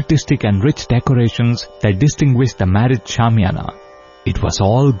 artistic and rich decorations that distinguished the marriage shamiana. It was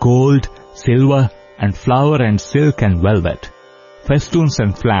all gold, silver, and flower and silk and velvet, festoons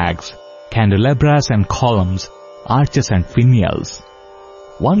and flags, candelabras and columns, arches and finials.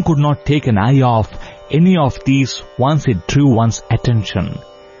 One could not take an eye off any of these once it drew one's attention.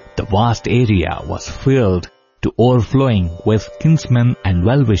 The vast area was filled to overflowing with kinsmen and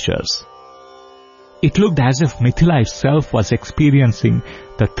well-wishers. It looked as if Mithila itself was experiencing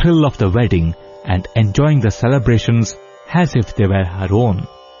the thrill of the wedding and enjoying the celebrations as if they were her own.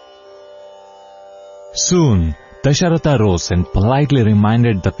 Soon, Dasharatha rose and politely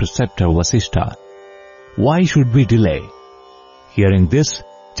reminded the preceptor Vasishtha, "Why should we delay?" Hearing this,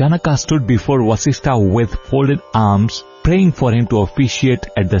 Janaka stood before Vasishtha with folded arms, praying for him to officiate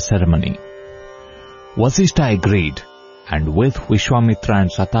at the ceremony. Vasishtha agreed, and with Vishwamitra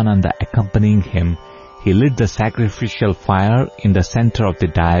and Satananda accompanying him, he lit the sacrificial fire in the center of the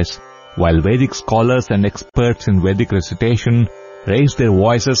dais, while Vedic scholars and experts in Vedic recitation raised their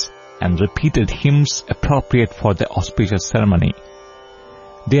voices and repeated hymns appropriate for the auspicious ceremony.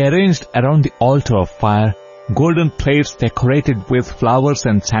 They arranged around the altar of fire golden plates decorated with flowers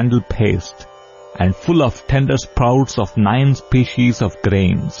and sandal paste, and full of tender sprouts of 9 species of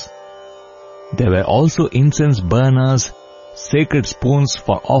grains. There were also incense burners, sacred spoons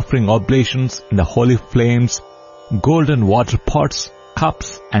for offering oblations in the holy flames, golden water pots,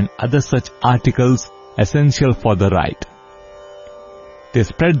 cups, and other such articles essential for the rite. They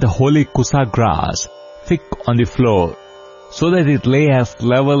spread the holy kusa grass thick on the floor, so that it lay as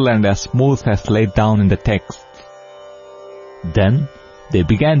level and as smooth as laid down in the texts. Then they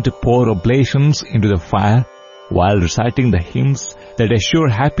began to pour oblations into the fire while reciting the hymns that assure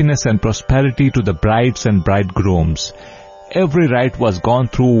happiness and prosperity to the brides and bridegrooms. Every rite was gone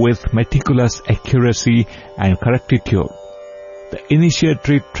through with meticulous accuracy and correctitude. The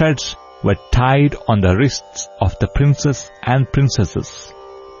initiatory threads were tied on the wrists of the princes and princesses.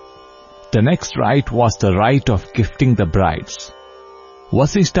 The next rite was the rite of gifting the brides.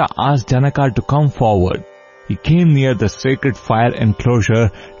 Vasishtha asked Janaka to come forward. He came near the sacred fire enclosure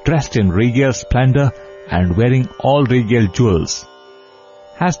dressed in regal splendor and wearing all regal jewels.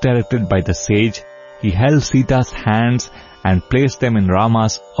 As directed by the sage, he held Sita's hands and placed them in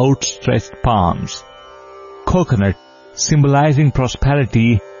Rama's outstretched palms. Coconut, symbolizing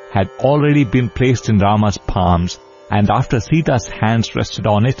prosperity, had already been placed in Rama's palms, and after Sita's hands rested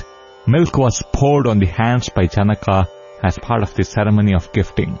on it, milk was poured on the hands by Janaka as part of the ceremony of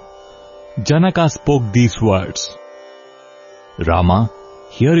gifting. Janaka spoke these words, "Rama,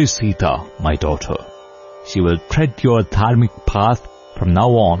 here is Sita, my daughter. She will tread your dharmic path from now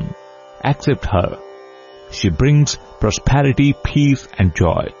on. Accept her. She brings prosperity, peace, and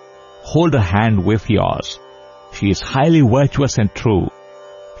joy. Hold her hand with yours. She is highly virtuous and true.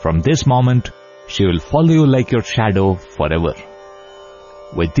 From this moment, she will follow you like your shadow forever."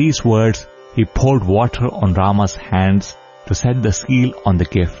 With these words, he poured water on Rama's hands to set the seal on the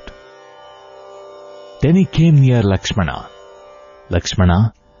gift. Then he came near Lakshmana.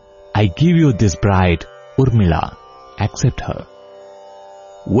 "Lakshmana, I give you this bride, Urmila. Accept her."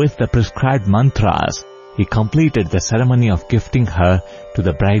 With the prescribed mantras, he completed the ceremony of gifting her to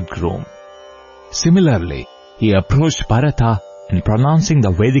the bridegroom. Similarly, he approached Bharata and, pronouncing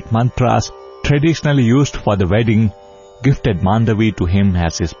the Vedic mantras traditionally used for the wedding, gifted Mandavi to him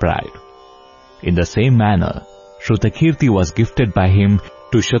as his bride. In the same manner, Shrutakirti was gifted by him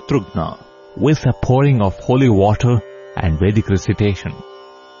to Shatrughna with a pouring of holy water and Vedic recitation.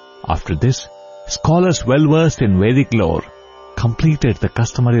 After this, scholars well versed in Vedic lore completed the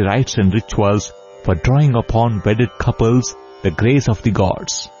customary rites and rituals for drawing upon wedded couples the grace of the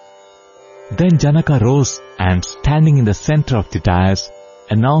gods. Then Janaka rose and, standing in the center of the dais,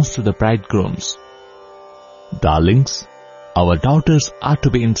 announced to the bridegrooms, "Darlings, our daughters are to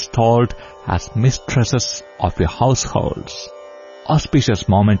be installed as mistresses of your households. Auspicious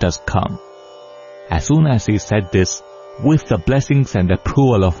moment has come." As soon as he said this, with the blessings and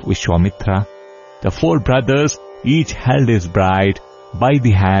approval of Vishwamitra, the 4 brothers each held his bride by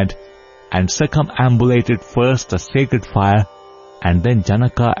the hand and circumambulated first the sacred fire and then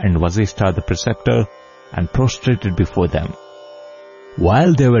Janaka and Vasishtha the preceptor and prostrated before them.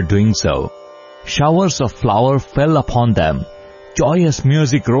 While they were doing so, showers of flower fell upon them. Joyous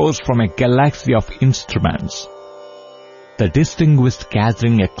music rose from a galaxy of instruments. The distinguished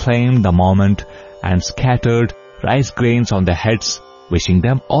gathering acclaimed the moment and scattered rice grains on their heads, wishing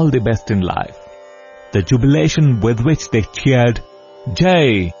them all the best in life. The jubilation with which they cheered,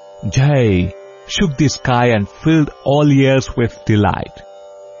 "Jai! Jai!" shook the sky and filled all ears with delight.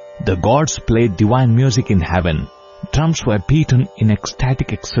 The gods played divine music in heaven. Drums were beaten in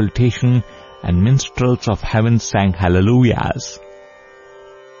ecstatic exultation, and minstrels of heaven sang hallelujahs.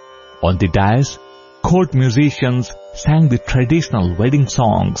 On the dais, court musicians sang the traditional wedding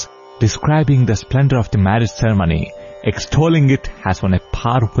songs describing the splendor of the marriage ceremony, extolling it as on a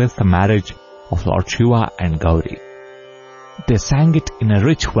par with the marriage of Lord Shiva and Gauri. They sang it in a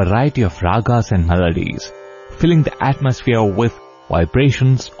rich variety of ragas and melodies, filling the atmosphere with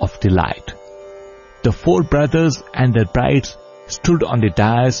vibrations of delight. The four brothers and their brides stood on the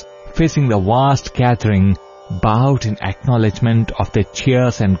dais facing the vast gathering, bowed in acknowledgement of their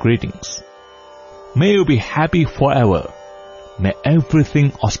cheers and greetings. May you be happy forever. May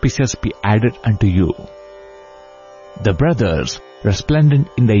everything auspicious be added unto you. The brothers, resplendent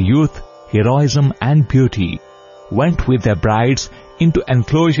in their youth, heroism and beauty, went with their brides into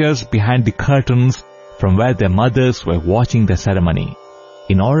enclosures behind the curtains from where their mothers were watching the ceremony,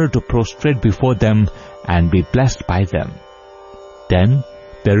 in order to prostrate before them and be blessed by them. Then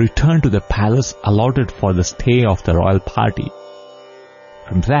they returned to the palace allotted for the stay of the royal party.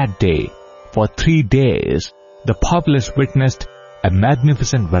 From that day, for 3 days, the populace witnessed a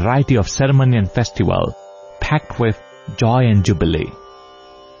magnificent variety of ceremony and festival, packed with joy and jubilee.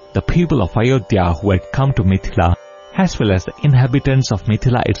 The people of Ayodhya who had come to Mithila, as well as the inhabitants of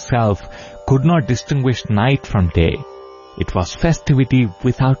Mithila itself, could not distinguish night from day. It was festivity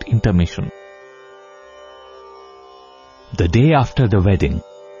without intermission. The day after the wedding,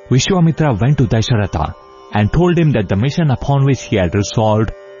 Vishwamitra went to Dasharatha and told him that the mission upon which he had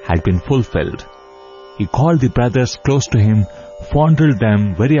resolved had been fulfilled. He called the brothers close to him, fondled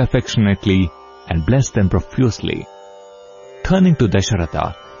them very affectionately, and blessed them profusely. Turning to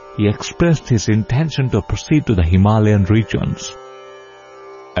Dasharatha, he expressed his intention to proceed to the Himalayan regions.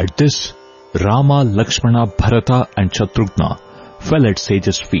 At this, Rama, Lakshmana, Bharata and Shatrughna fell at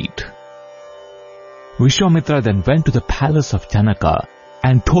sage's feet. Vishwamitra then went to the palace of Janaka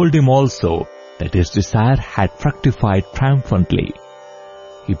and told him also that his desire had fructified triumphantly.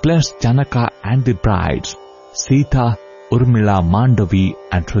 He blessed Janaka and the brides, Sita, Urmila, Mandavi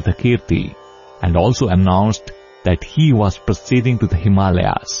and Shrutakirti, and also announced that he was proceeding to the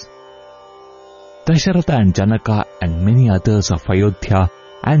Himalayas. Dasharatha and Janaka and many others of Ayodhya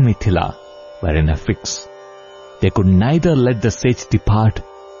and Mithila were in a fix. They could neither let the sage depart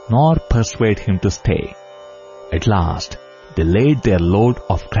nor persuade him to stay. At last, they laid their load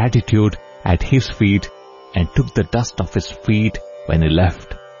of gratitude at his feet and took the dust of his feet when he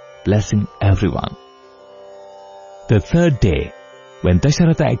left, blessing everyone. The third day, when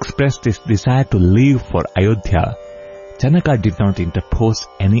Dasharatha expressed his desire to leave for Ayodhya, Janaka did not interpose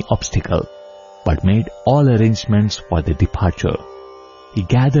any obstacle, but made all arrangements for the departure. He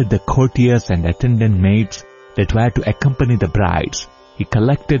gathered the courtiers and attendant maids that were to accompany the brides. He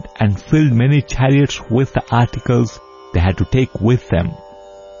collected and filled many chariots with the articles they had to take with them.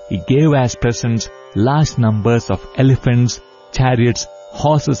 He gave as presents large numbers of elephants, chariots,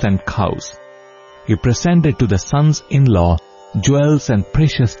 horses and cows. He presented to the sons-in-law jewels and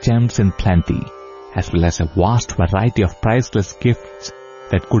precious gems in plenty, as well as a vast variety of priceless gifts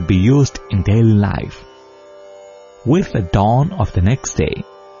that could be used in daily life. With the dawn of the next day,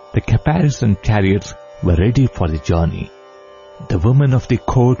 the caparisoned chariots were ready for the journey. The women of the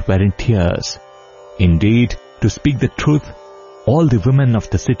court were in tears. Indeed, to speak the truth, all the women of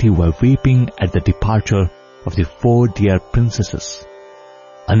the city were weeping at the departure of the 4 dear princesses.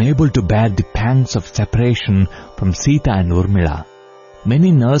 Unable to bear the pangs of separation from Sita and Urmila,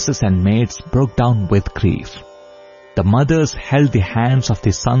 many nurses and maids broke down with grief. The mothers held the hands of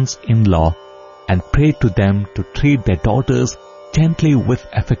the sons-in-law and prayed to them to treat their daughters gently with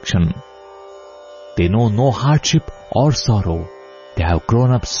affection. They know no hardship or sorrow. They have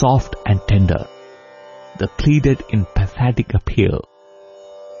grown up soft and tender. They pleaded in pathetic appeal.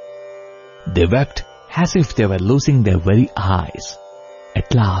 They wept as if they were losing their very eyes.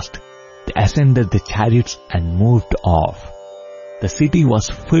 At last, they ascended the chariots and moved off. The city was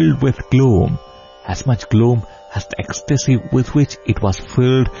filled with gloom, as much gloom as the ecstasy with which it was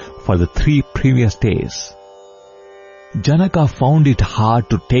filled for the 3 previous days. Janaka found it hard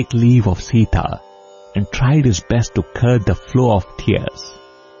to take leave of Sita and tried his best to curb the flow of tears.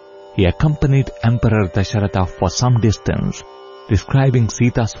 He accompanied Emperor Dasharatha for some distance, describing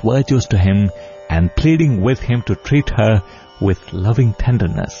Sita's virtues to him and pleading with him to treat her with loving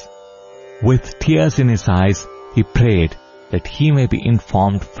tenderness. With tears in his eyes, he prayed that he may be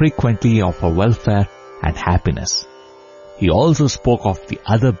informed frequently of her welfare and happiness. He also spoke of the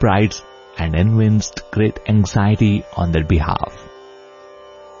other brides and evinced great anxiety on their behalf.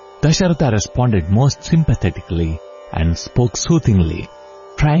 Dasharatha responded most sympathetically and spoke soothingly,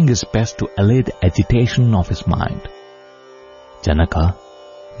 trying his best to allay the agitation of his mind. Janaka,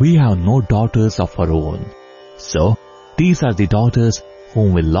 we have no daughters of our own, so these are the daughters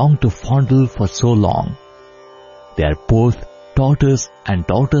whom we long to fondle for so long. They are both daughters and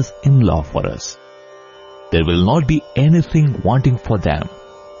daughters-in-law for us. There will not be anything wanting for them.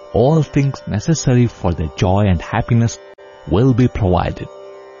 All things necessary for their joy and happiness will be provided.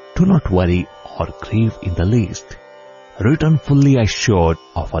 Do not worry or grieve in the least. Return fully assured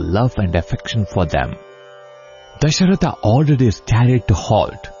of our love and affection for them. Dasharatha ordered his chariot to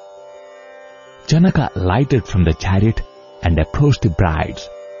halt. Janaka alighted from the chariot and approached the brides,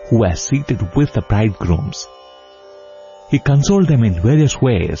 who were seated with the bridegrooms. He consoled them in various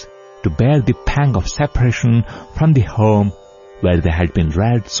ways to bear the pang of separation from the home where they had been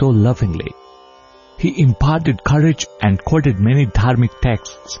reared so lovingly. He imparted courage and quoted many dharmic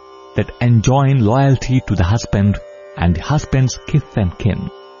texts that enjoin loyalty to the husband and the husband's kith and kin.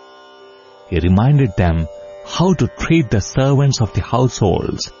 He reminded them how to treat the servants of the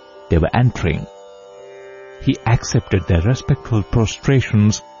households they were entering. He accepted their respectful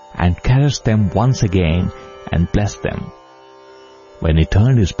prostrations and caressed them once again and blessed them. When he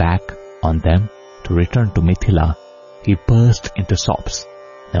turned his back on them to return to Mithila, he burst into sobs.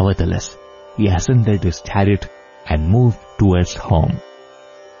 Nevertheless, he ascended his chariot and moved towards home.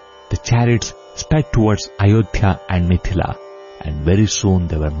 The chariots sped towards Ayodhya and Mithila, and very soon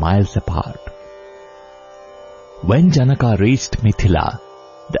they were miles apart. When Janaka reached Mithila,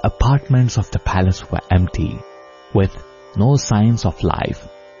 the apartments of the palace were empty, with no signs of life,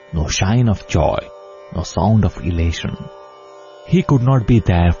 no shine of joy, no sound of elation. He could not be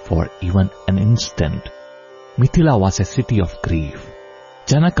there for even an instant. Mithila was a city of grief.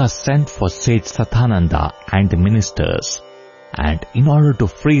 Janaka sent for Sage Sathananda and the ministers, and in order to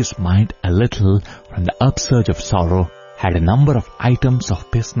free his mind a little from the upsurge of sorrow, had a number of items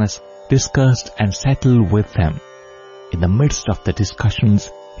of business discussed and settled with them. In the midst of the discussions,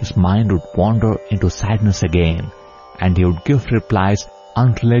 his mind would wander into sadness again, and he would give replies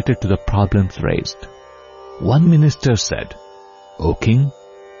unrelated to the problems raised. One minister said, "O king,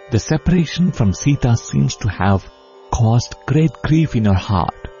 the separation from Sita seems to have caused great grief in your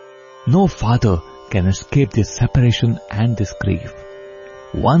heart. No father can escape this separation and this grief.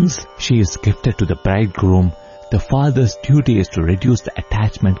 Once she is gifted to the bridegroom, the father's duty is to reduce the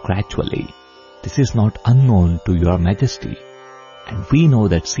attachment gradually. This is not unknown to your majesty, and we know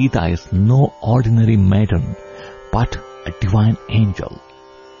that Sita is no ordinary maiden, but a divine angel.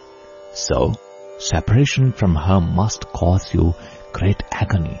 So, separation from her must cause you great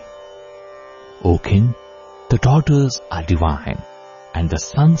agony. O king, the daughters are divine, and the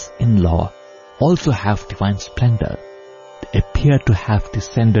sons-in-law also have divine splendor. They appear to have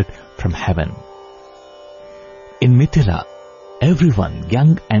descended from heaven. In Mithila, everyone,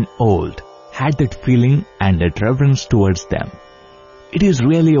 young and old, had that feeling and that reverence towards them. It is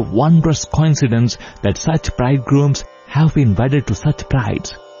really a wondrous coincidence that such bridegrooms have been wedded to such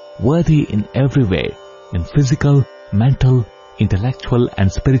brides, worthy in every way, in physical, mental, intellectual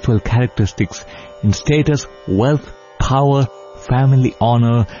and spiritual characteristics, in status, wealth, power, family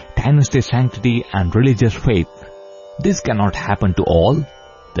honor, dynasty sanctity and religious faith. This cannot happen to all.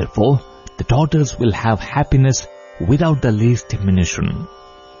 Therefore, the daughters will have happiness without the least diminution.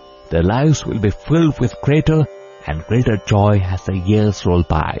 Their lives will be filled with greater and greater joy as the years roll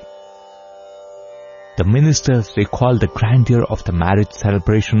by." The ministers recalled the grandeur of the marriage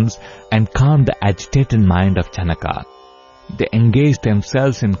celebrations and calmed the agitated mind of Janaka. They engaged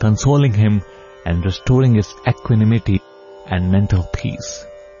themselves in consoling him and restoring his equanimity and mental peace.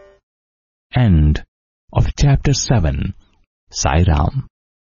 End of Chapter 7. Sai Ram.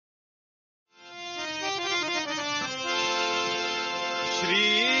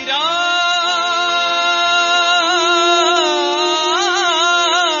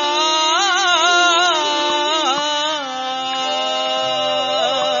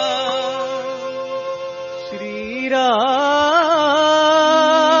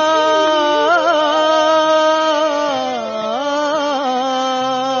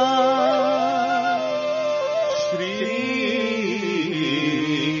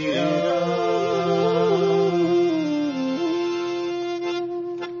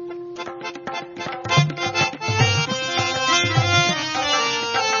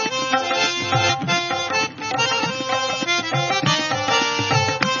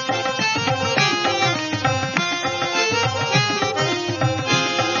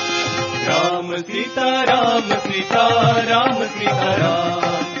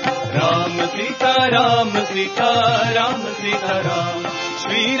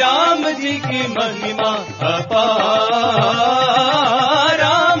 Shri Ram ji की महिमा अपार,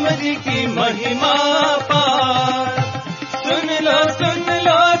 राम जी की महिमा अपार। सुन लो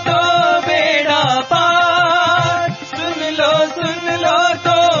तो बेड़ा पार, सुन लो लो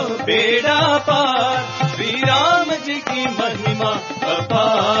तो बेड़ा पार, श्री राम जी की महिमा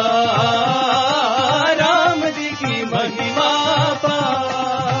अपार, राम जी की महिमा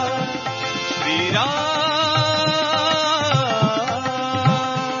अपार। श्री राम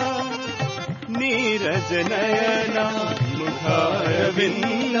नीरज नयना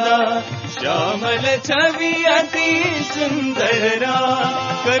मुखारविंदा, श्यामल छवि अति सुंदरा,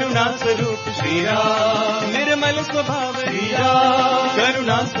 करुणा स्वरूप श्री राम, निर्मल स्वभाव श्री राम,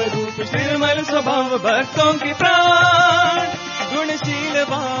 करुणा स्वरूप निर्मल स्वभाव, भक्तों के प्राण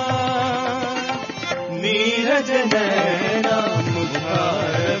गुणशीलवान। नीरज नयना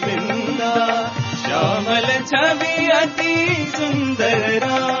मुखारविंदा, श्यामल छवि अति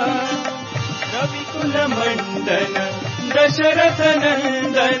सुंदरा, रविकुल मंडन दशरथ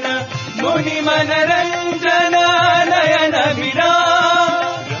नंदन, मुनि मनरंजन नयन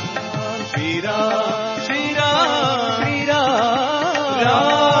विराम। श्री राम श्री राम श्री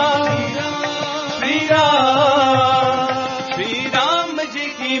राम श्री राम, श्री राम जी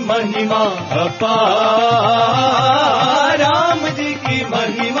की महिमा अपार, राम जी की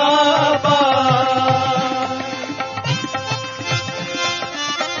महिमा अपार।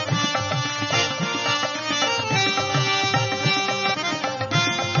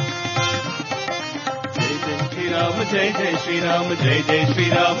 जय जय श्री राम, जय जय श्री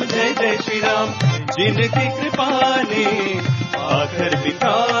राम, जय जय श्री राम, जिनकी कृपा ने आकर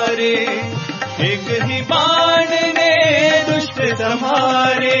बितारे, एक ही बाण ने दुष्ट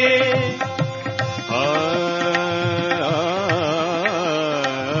संहारे।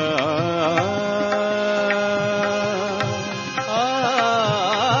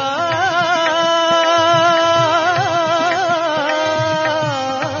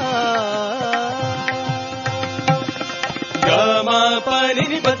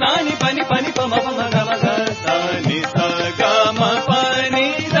 पनी पनी पनी पम पम ग म ग सा नि सा ग म पनी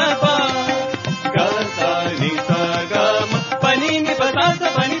द प ग सा नि सा ग म पनी नि प सा सा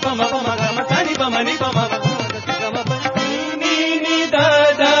पनी पम पम ग म सा नि प म नि प म ग म प नि नि द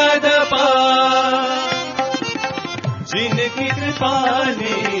द द प। जिनकी कृपा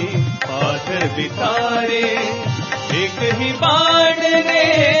ने पाथर बितारे, एक ही बाण ने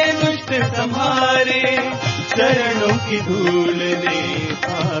दुष्ट संहारे, चरणों की धूल ने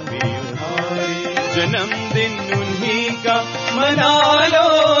पापी उधारे। जन्मदिन उन्हीं का मना लो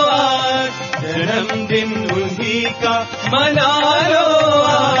आज, जन्मदिन उन्हीं का मना लो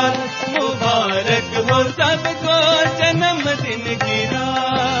आज, मुबारक हो सबको जन्मदिन की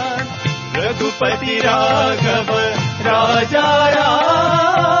रात। रघुपति राघव राजा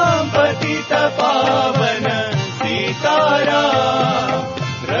राम, पतित पावन सीताराम।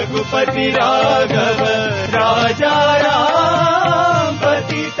 रघुपति राघव राजा राम,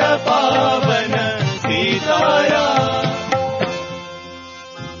 पतित पावन सीताराम।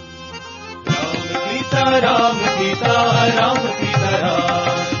 राम सीता राम सीता राम सीता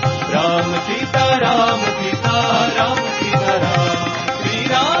राम, राम सीता राम